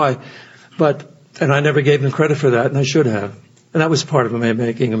don't know why. And I never gave them credit for that, and I should have. And that was part of me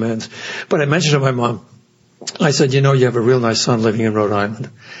making amends. But I mentioned to my mom, I said, you have a real nice son living in Rhode Island.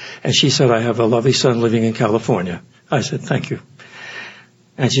 And she said, I have a lovely son living in California. I said, thank you.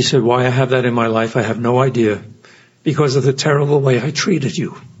 And she said, why I have that in my life, I have no idea. Because of the terrible way I treated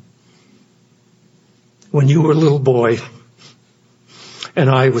you. When you were a little boy, and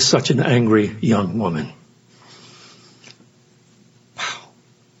I was such an angry young woman. Wow.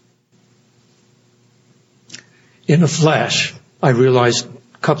 In a flash, I realized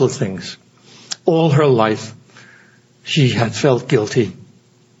a couple of things. All her life, she had felt guilty.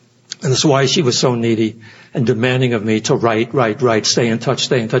 And that's why she was so needy and demanding of me to write, stay in touch.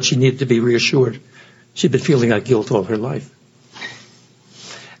 She needed to be reassured. She'd been feeling that guilt all her life.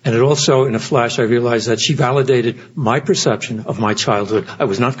 And it also, in a flash, I realized that she validated my perception of my childhood. I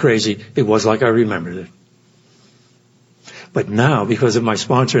was not crazy. It was like I remembered it. But now, because of my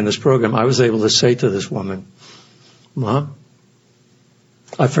sponsor in this program, I was able to say to this woman, Mom,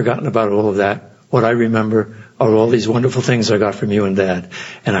 I've forgotten about all of that. What I remember are all these wonderful things I got from you and Dad.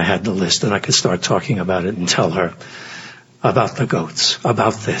 And I had the list, and I could start talking about it and tell her about the goats,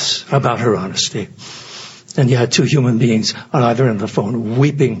 about this, about her honesty. And you had two human beings on either end of the phone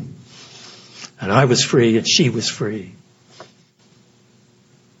weeping. And I was free and she was free.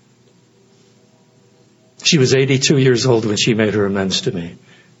 She was 82 years old when she made her amends to me.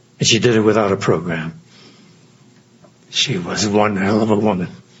 And she did it without a program. She was one hell of a woman.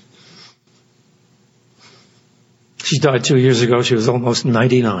 She died 2 years ago. She was almost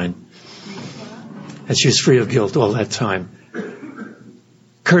 99. And she was free of guilt all that time.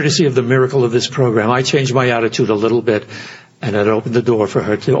 Courtesy of the miracle of this program, I changed my attitude a little bit, and it opened the door for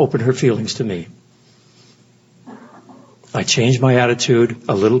her to open her feelings to me. I changed my attitude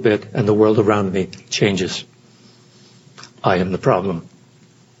a little bit, and the world around me changes. I am the problem.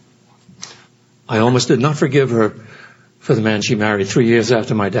 I almost did not forgive her for the man she married 3 years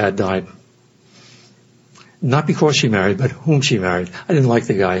after my dad died. Not because she married, but whom she married. I didn't like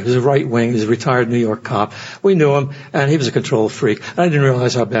the guy. He was a right wing. He was a retired New York cop. We knew him, and he was a control freak. I didn't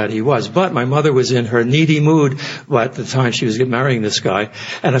realize how bad he was. But my mother was in her needy mood at the time she was marrying this guy,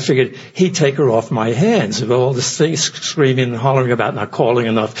 and I figured he'd take her off my hands. Of all this things screaming and hollering about not calling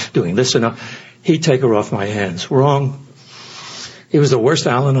enough, doing this enough, he'd take her off my hands. Wrong. He was the worst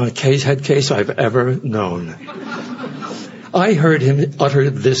Al-Anon head case I've ever known. I heard him utter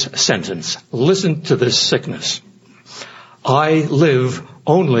this sentence. Listen to this sickness. I live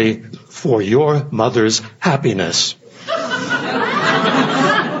only for your mother's happiness.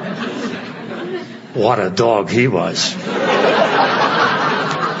 What a dog he was.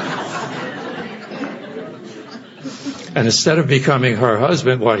 And instead of becoming her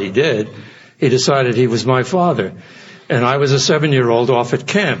husband, what he did, he decided he was my father. And I was a 7-year-old off at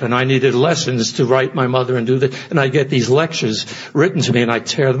camp, and I needed lessons to write my mother and do that. And I'd get these lectures written to me, and I'd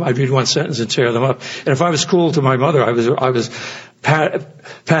tear them. I'd read one sentence and tear them up. And if I was cruel to my mother, I was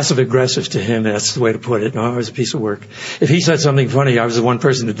passive aggressive to him. That's the way to put it. No, I was a piece of work. If he said something funny, I was the one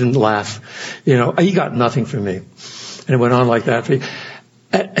person that didn't laugh. He got nothing from me. And it went on like that.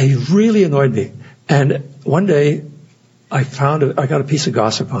 He really annoyed me. And one day, I got a piece of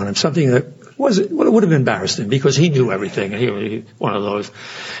gossip on him, something that would have embarrassed him because he knew everything. He one of those.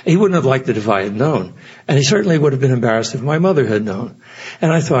 He wouldn't have liked it if I had known. And he certainly would have been embarrassed if my mother had known.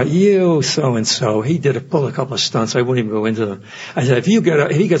 And I thought, you so-and-so, he did pull a couple of stunts. I wouldn't even go into them. I said, if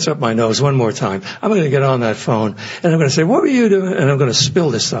he gets up my nose one more time, I'm going to get on that phone and I'm going to say, what were you doing? And I'm going to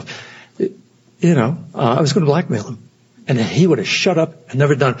spill this stuff. I was going to blackmail him. And he would have shut up and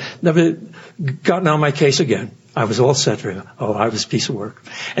never gotten on my case again. I was all set for him. Oh, I was a piece of work.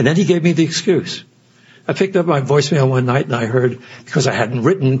 And then he gave me the excuse. I picked up my voicemail one night and I heard, because I hadn't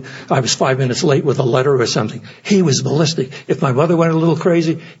written, I was 5 minutes late with a letter or something. He was ballistic. If my mother went a little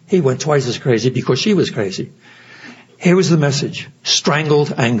crazy, he went twice as crazy because she was crazy. Here was the message.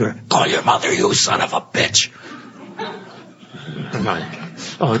 Strangled anger. Call your mother, you son of a bitch.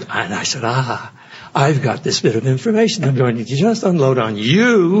 And I said, I've got this bit of information I'm going to just unload on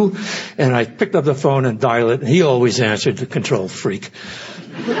you. And I picked up the phone and dialed it, and he always answered, the control freak.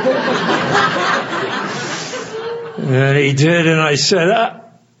 And he did, and I said,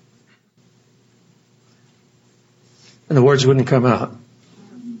 and the words wouldn't come out.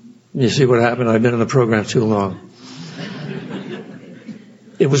 You see what happened? I've been in the program too long.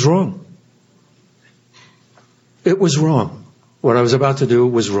 It was wrong. It was wrong. What I was about to do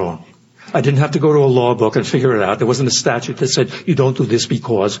was wrong. I didn't have to go to a law book and figure it out. There wasn't a statute that said, you don't do this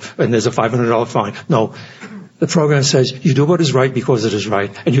because, and there's a $500 fine. No. The program says, you do what is right because it is right,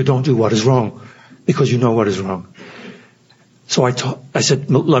 and you don't do what is wrong because you know what is wrong. So I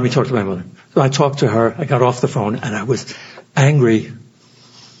said, let me talk to my mother. So I talked to her. I got off the phone, and I was angry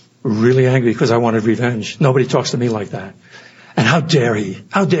really angry because I wanted revenge. Nobody talks to me like that. And how dare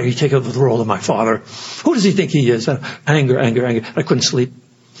he take over the role of my father? Who does he think he is? Anger. I couldn't sleep.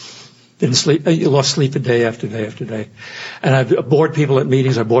 Didn't sleep. I lost sleep day after day after day. And I bored people at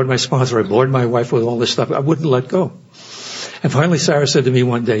meetings. I bored my sponsor. I bored my wife with all this stuff. I wouldn't let go. And finally, Sarah said to me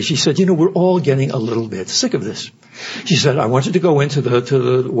one day, she said, we're all getting a little bit sick of this. She said, I want you to go into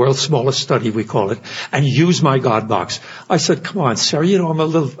the world's smallest study, we call it, and use my God box. I said, come on, Sarah, I'm a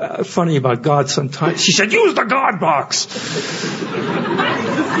little funny about God sometimes. She said, use the God box.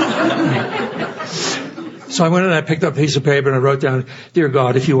 So I went and I picked up a piece of paper and I wrote down, Dear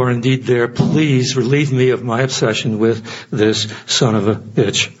God, if you are indeed there, please relieve me of my obsession with this son of a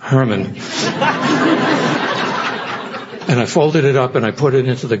bitch, Herman. And I folded it up and I put it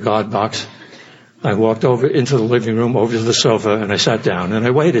into the God box. I walked over into the living room, over to the sofa, and I sat down and I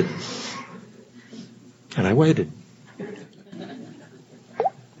waited. And I waited. A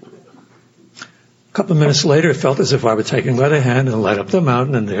couple of minutes later, it felt as if I were taken by the hand and led up the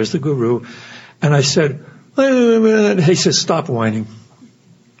mountain, and there's the guru. And I said, wait a minute. He said, stop whining.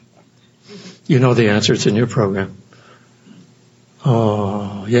 You know the answer. It's in your program.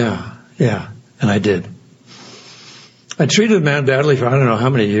 Oh, yeah. And I did. I treated the man badly for I don't know how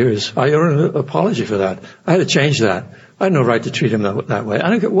many years. I owe an apology for that. I had to change that. I had no right to treat him that way. I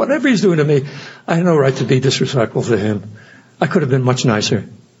don't care, whatever he's doing to me, I had no right to be disrespectful to him. I could have been much nicer.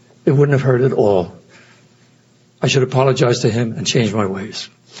 It wouldn't have hurt at all. I should apologize to him and change my ways.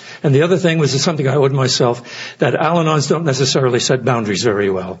 And the other thing was something I owed myself, that Al-Anons don't necessarily set boundaries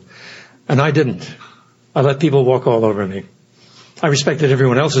very well. And I didn't. I let people walk all over me. I respected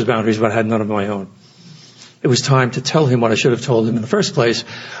everyone else's boundaries, but I had none of my own. It was time to tell him what I should have told him in the first place.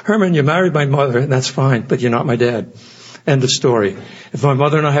 Herman, you married my mother, and that's fine, but you're not my dad. End of story. If my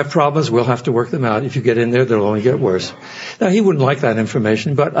mother and I have problems, we'll have to work them out. If you get in there, they'll only get worse. Now, he wouldn't like that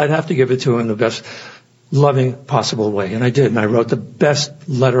information, but I'd have to give it to him in the best loving possible way. And I did. And I wrote the best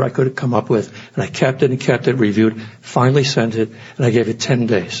letter I could come up with. And I kept it, reviewed, finally sent it, and I gave it 10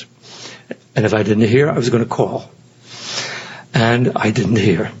 days. And if I didn't hear, I was going to call. And I didn't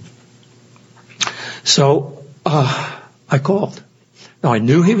hear. So I called. Now, I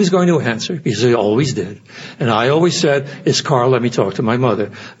knew he was going to answer, because he always did. And I always said, it's Carl, let me talk to my mother.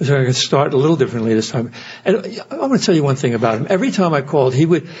 So I could start a little differently this time. And I want to tell you one thing about him. Every time I called, he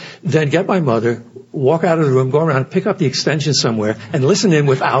would then get my mother, walk out of the room, go around, pick up the extension somewhere, and listen in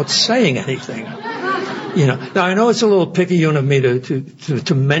without saying anything. Now, I know it's a little picayune of me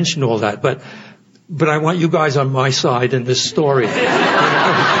to mention all that, but I want you guys on my side in this story.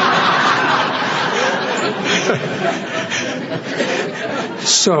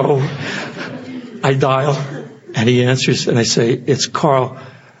 So I dial, and he answers, and I say, it's Carl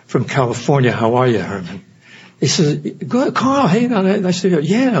from California. How are you, Herman? He says, good, Carl, hey, nice to hear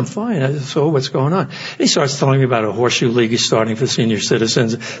you. Yeah, I'm fine. I said, so what's going on? And he starts telling me about a horseshoe league he's starting for senior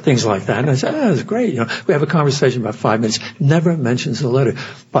citizens, things like that. And I said, that's great. We have a conversation about 5 minutes. Never mentions the letter.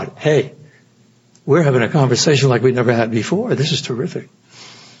 But, hey, we're having a conversation like we never had before. This is terrific.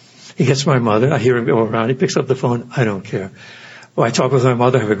 He gets my mother. I hear him go around. He picks up the phone. I don't care. Well, I talk with my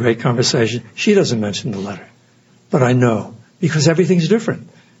mother, have a great conversation. She doesn't mention the letter. But I know, because everything's different.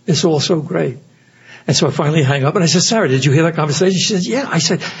 It's all so great. And so I finally hang up, and I said, Sarah, did you hear that conversation? She says, yeah. I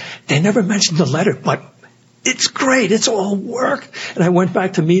said, they never mentioned the letter, but it's great. It's all work. And I went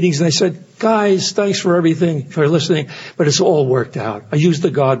back to meetings, and I said, guys, thanks for everything, for listening, but it's all worked out. I used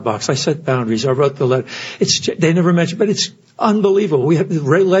the God box. I set boundaries. I wrote the letter. They never mentioned, but it's unbelievable. We have the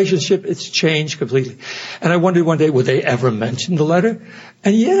relationship. It's changed completely. And I wondered one day, would they ever mention the letter?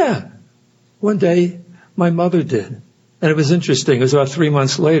 And yeah, one day my mother did. And it was interesting. It was about 3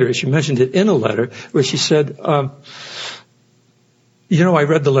 months later. She mentioned it in a letter where she said, I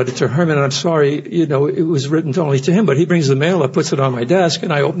read the letter to Herman, and I'm sorry, it was written only to him, but he brings the mail up, puts it on my desk,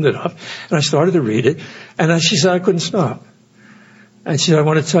 and I opened it up, and I started to read it, and she said I couldn't stop. And she said, I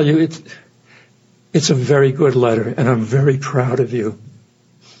want to tell you, it's a very good letter, and I'm very proud of you.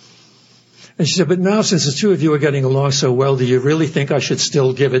 And she said, but now since the two of you are getting along so well, do you really think I should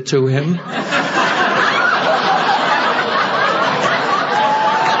still give it to him?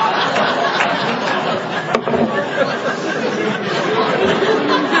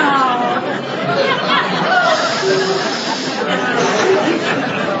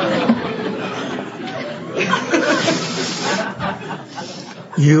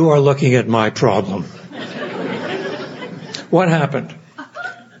 You are looking at my problem. What happened?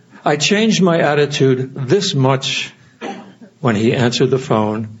 I changed my attitude this much when he answered the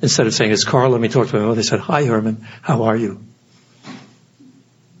phone. Instead of saying, it's Carl, let me talk to my mother, they said, hi, Herman, how are you?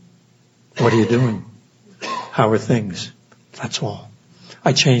 What are you doing? How are things? That's all.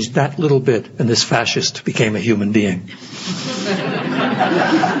 I changed that little bit, and this fascist became a human being.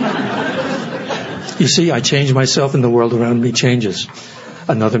 You see, I change myself and the world around me changes.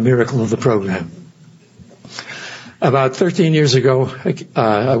 Another miracle of the program. About 13 years ago,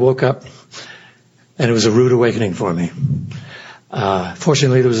 I woke up, and it was a rude awakening for me.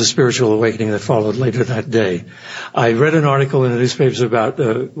 Fortunately, there was a spiritual awakening that followed later that day. I read an article in the newspapers about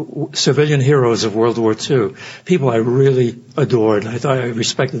civilian heroes of World War II, people I really adored. I thought I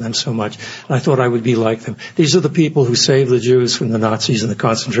respected them so much, and I thought I would be like them. These are the people who saved the Jews from the Nazis in the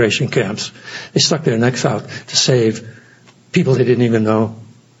concentration camps. They stuck their necks out to save people they didn't even know.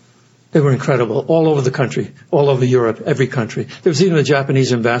 They were incredible, all over the country, all over Europe, every country. There was even a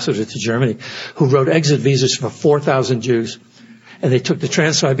Japanese ambassador to Germany who wrote exit visas for 4,000 Jews. And they took the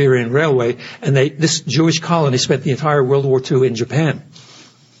Trans-Siberian Railway, and this Jewish colony spent the entire World War II in Japan.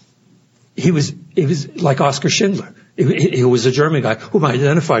 He was like Oskar Schindler. He was a German guy whom I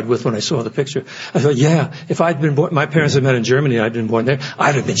identified with when I saw the picture. I thought, yeah, if I'd been born, my parents had met in Germany and I'd been born there,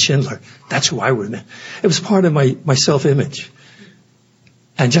 I'd have been Schindler. That's who I would have been. It was part of my self-image.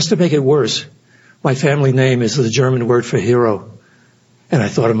 And just to make it worse, my family name is the German word for hero. And I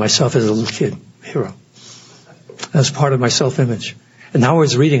thought of myself as a little kid, hero. That's part of my self-image. And now I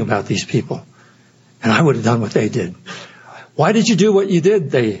was reading about these people. And I would have done what they did. Why did you do what you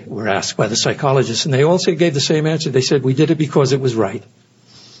did? They were asked by the psychologists. And they also gave the same answer. They said, we did it because it was right.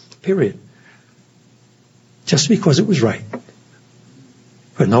 Period. Just because it was right.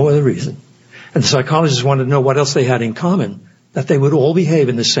 For no other reason. And the psychologists wanted to know what else they had in common. That they would all behave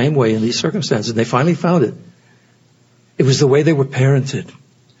in the same way in these circumstances. And they finally found it. It was the way they were parented.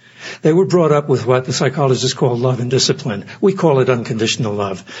 They were brought up with what the psychologists call love and discipline. We call it unconditional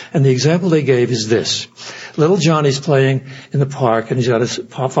love. And the example they gave is this. Little Johnny's playing in the park, and he's got his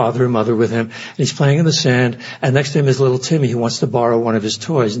father and mother with him, and he's playing in the sand, and next to him is little Timmy who wants to borrow one of his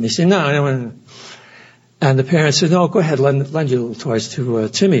toys. And they say, no, I don't want to. And the parents said, no, go ahead, lend your little toys to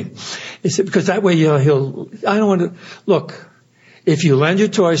Timmy. He said, because that way I don't want to, look, if you lend your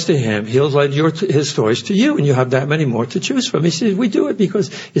toys to him, he'll lend his toys to you, and you have that many more to choose from. He says, we do it because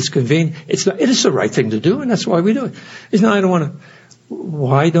it's convenient. It is the right thing to do, and that's why we do it. He says, no, I don't want to.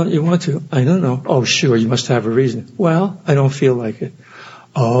 Why don't you want to? I don't know. Oh, sure, you must have a reason. Well, I don't feel like it.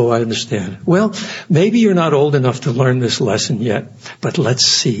 Oh, I understand. Well, maybe you're not old enough to learn this lesson yet, but let's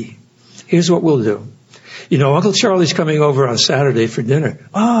see. Here's what we'll do. You know, Uncle Charlie's coming over on Saturday for dinner.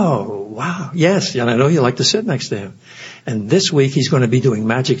 Oh, wow. Yes, and I know you like to sit next to him. And this week he's going to be doing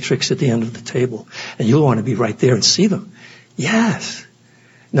magic tricks at the end of the table. And you'll want to be right there and see them. Yes.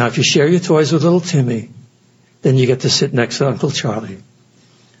 Now, if you share your toys with little Timmy, then you get to sit next to Uncle Charlie.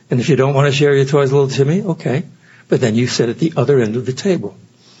 And if you don't want to share your toys with little Timmy, okay. But then you sit at the other end of the table.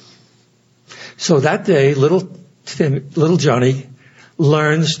 So that day, little Johnny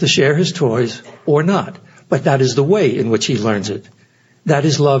learns to share his toys or not. But that is the way in which he learns it. That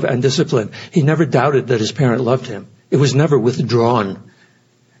is love and discipline. He never doubted that his parent loved him. It was never withdrawn.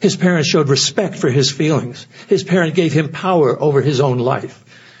 His parents showed respect for his feelings. His parent gave him power over his own life.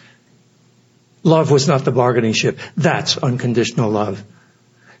 Love was not the bargaining chip. That's unconditional love.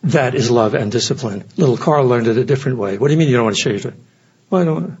 That is love and discipline. Little Carl learned it a different way. What do you mean you don't want to share your toys? Well, I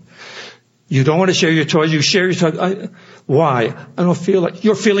don't. You don't want to share your toys. You share your toys. Why? I don't feel like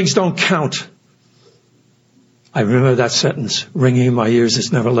your feelings don't count. I remember that sentence ringing in my ears.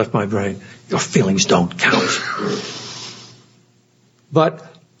 It's never left my brain. Your feelings don't count. But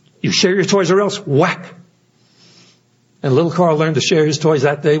you share your toys or else whack. And little Carl learned to share his toys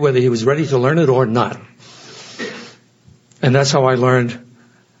that day, whether he was ready to learn it or not. And that's how I learned.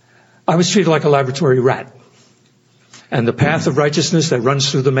 I was treated like a laboratory rat. And the path of righteousness that runs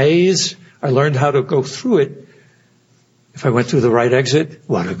through the maze, I learned how to go through it. If I went through the right exit,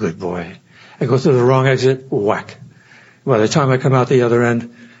 what a good boy. I go through the wrong exit, whack. By the time I come out the other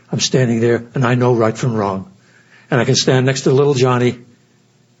end, I'm standing there and I know right from wrong. And I can stand next to little Johnny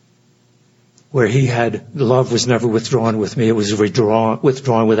where love was never withdrawn with me. It was withdrawn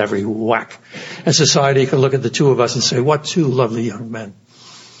with every whack. And society can look at the two of us and say, what two lovely young men.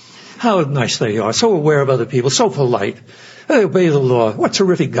 How nice they are. So aware of other people. So polite. They obey the law. What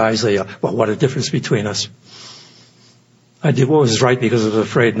terrific guys they are. Well, what a difference between us. I did what was right because I was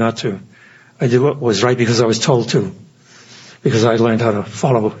afraid not to. I did what was right because I was told to. Because I learned how to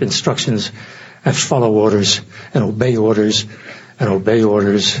follow instructions and follow orders and obey orders and obey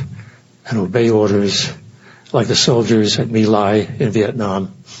orders and obey orders like the soldiers at My Lai in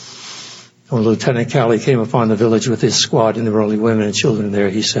Vietnam. When Lieutenant Calley came upon the village with his squad and there were only women and children there,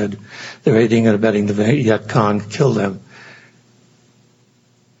 he said, they're aiding and abetting the Viet Cong, kill them.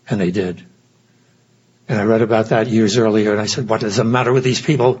 And they did. And I read about that years earlier, and I said, what is the matter with these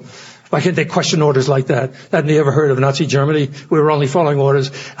people? Why can't they question orders like that? Hadn't they ever heard of Nazi Germany? We were only following orders.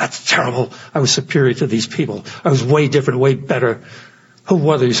 That's terrible. I was superior to these people. I was way different, way better. Who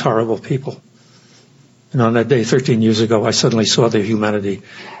were these horrible people? And on that day, 13 years ago, I suddenly saw their humanity.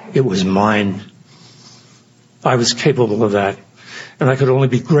 It was mine. I was capable of that. And I could only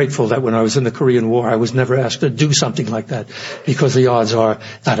be grateful that when I was in the Korean War, I was never asked to do something like that, because the odds are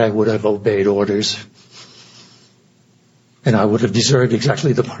that I would have obeyed orders. And I would have deserved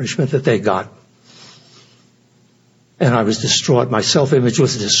exactly the punishment that they got. And I was distraught. My self-image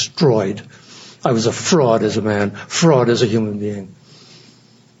was destroyed. I was a fraud as a man, fraud as a human being.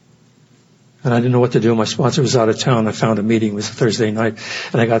 And I didn't know what to do. My sponsor was out of town. I found a meeting. It was a Thursday night.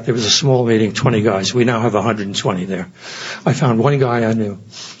 And there was a small meeting, 20 guys. We now have 120 there. I found one guy I knew.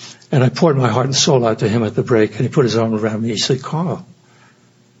 And I poured my heart and soul out to him at the break. And he put his arm around me. He said, Carl,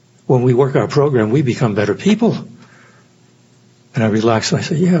 when we work our program, we become better people. And I relaxed. And I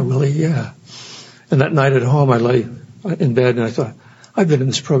said, yeah, Willie, yeah. And that night at home, I lay in bed and I thought, I've been in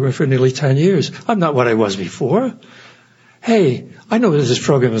this program for nearly 10 years. I'm not what I was before. Hey, I know what this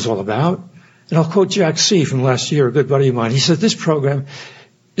program is all about. And I'll quote Jack C. from last year, a good buddy of mine. He said, this program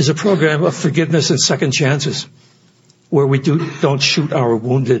is a program of forgiveness and second chances, where we don't shoot our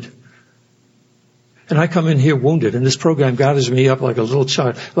wounded. And I come in here wounded, and this program gathers me up like a little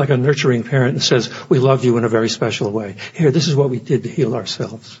child, like a nurturing parent, and says, we love you in a very special way. Here, this is what we did to heal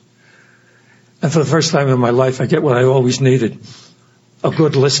ourselves. And for the first time in my life, I get what I always needed, a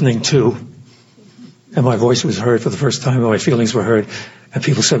good listening to. And my voice was heard for the first time, and my feelings were heard. And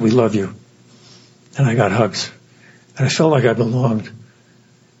people said, we love you. And I got hugs. And I felt like I belonged.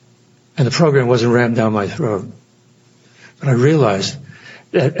 And the program wasn't rammed down my throat. But I realized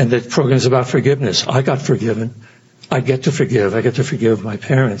that, and the program is about forgiveness. I got forgiven. I get to forgive. I get to forgive my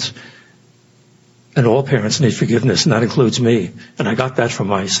parents. And all parents need forgiveness, and that includes me. And I got that from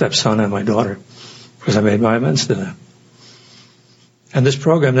my stepson and my daughter, because I made my amends to them. And this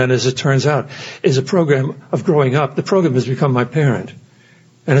program then, as it turns out, is a program of growing up. The program has become my parent.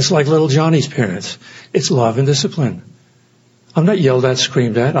 And it's like little Johnny's parents. It's love and discipline. I'm not yelled at,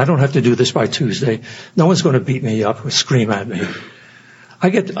 screamed at. I don't have to do this by Tuesday. No one's going to beat me up or scream at me. I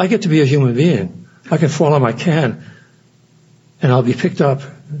get to be a human being. I can fall on my can, and I'll be picked up,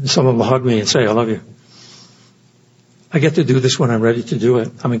 and someone will hug me and say, I love you. I get to do this when I'm ready to do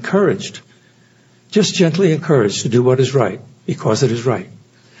it. I'm encouraged, just gently encouraged to do what is right, because it is right.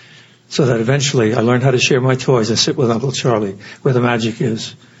 So that eventually I learned how to share my toys and sit with Uncle Charlie, where the magic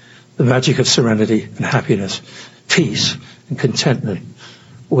is. The magic of serenity and happiness, peace and contentment,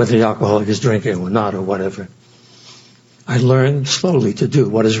 whether the alcoholic is drinking or not or whatever. I learned slowly to do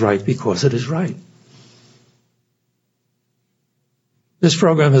what is right because it is right. This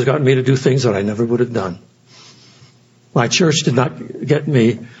program has gotten me to do things that I never would have done. My church did not get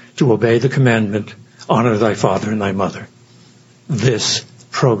me to obey the commandment, honor thy father and thy mother. This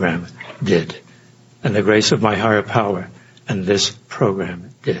program did. And the grace of my higher power and this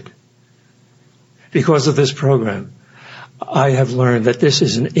program did. Because of this program, I have learned that this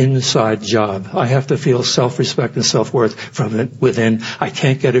is an inside job. I have to feel self-respect and self-worth from within. I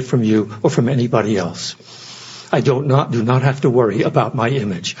can't get it from you or from anybody else. I do not have to worry about my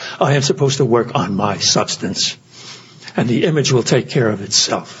image. I am supposed to work on my substance. And the image will take care of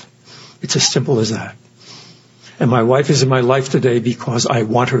itself. It's as simple as that. And my wife is in my life today because I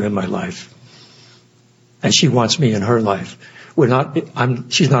want her in my life. And she wants me in her life.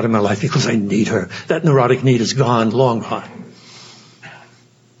 She's not in my life because I need her. That neurotic need is gone, long gone.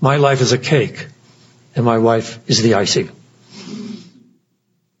 My life is a cake, and my wife is the icing.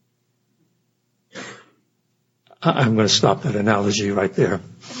 I'm going to stop that analogy right there.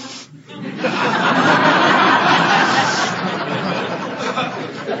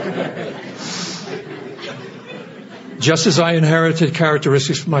 Just as I inherited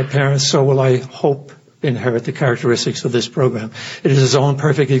characteristics from my parents, so will I hope inherit the characteristics of this program. It is its own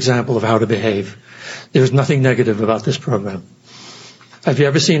perfect example of how to behave. There is nothing negative about this program. Have you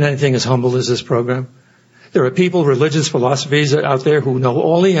ever seen anything as humble as this program? There are people, religions, philosophies out there who know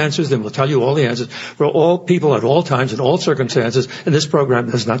all the answers and will tell you all the answers for all people at all times in all circumstances, and this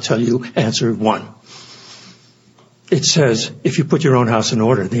program does not tell you answer one. It says, if you put your own house in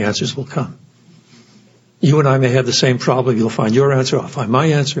order, the answers will come. You and I may have the same problem. You'll find your answer, I'll find my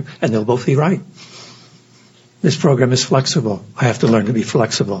answer, and they'll both be right. This program is flexible. I have to learn to be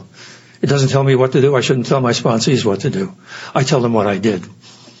flexible. It doesn't tell me what to do. I shouldn't tell my sponsees what to do. I tell them what I did.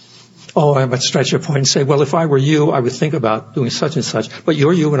 Oh, I might stretch a point and say, well, if I were you, I would think about doing such and such. But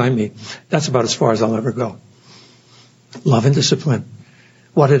you're you and I'm me. That's about as far as I'll ever go. Love and discipline.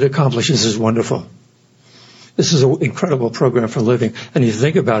 What it accomplishes is wonderful. This is an incredible program for living. And you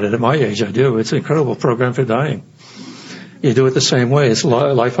think about it, at my age, I do. It's an incredible program for dying. You do it the same way. It's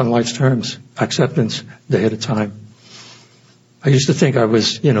life on life's terms. Acceptance, day at a time. I used to think I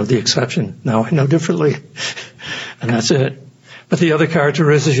was, the exception. Now I know differently. And that's it. But the other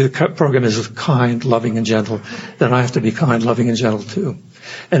characteristic of the program is kind, loving, and gentle. Then I have to be kind, loving, and gentle too.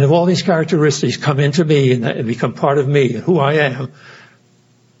 And if all these characteristics come into me and become part of me, who I am,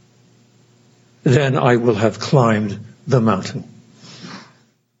 then I will have climbed the mountain.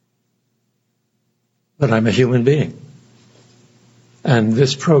 But I'm a human being. And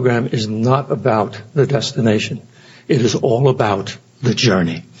this program is not about the destination. It is all about the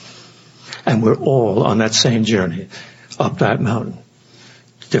journey. And we're all on that same journey up that mountain.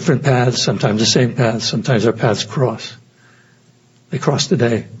 Different paths, sometimes the same paths, sometimes our paths cross. They cross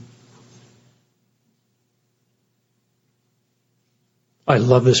today. I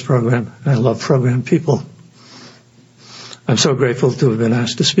love this program. I love program people. I'm so grateful to have been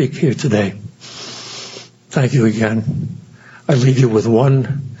asked to speak here today. Thank you again. I leave you with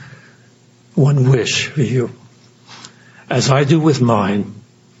one wish for you. As I do with mine,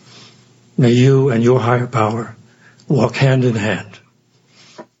 may you and your higher power walk hand in hand.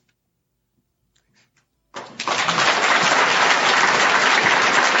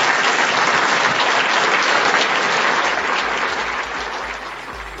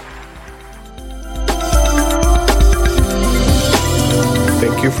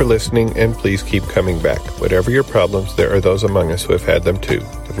 Thank you for listening, and please keep coming back. Whatever your problems, there are those among us who have had them too.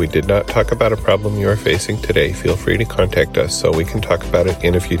 If we did not talk about a problem you are facing today, feel free to contact us so we can talk about it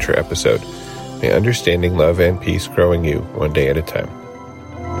in a future episode. May understanding, love, and peace grow in you one day at a time.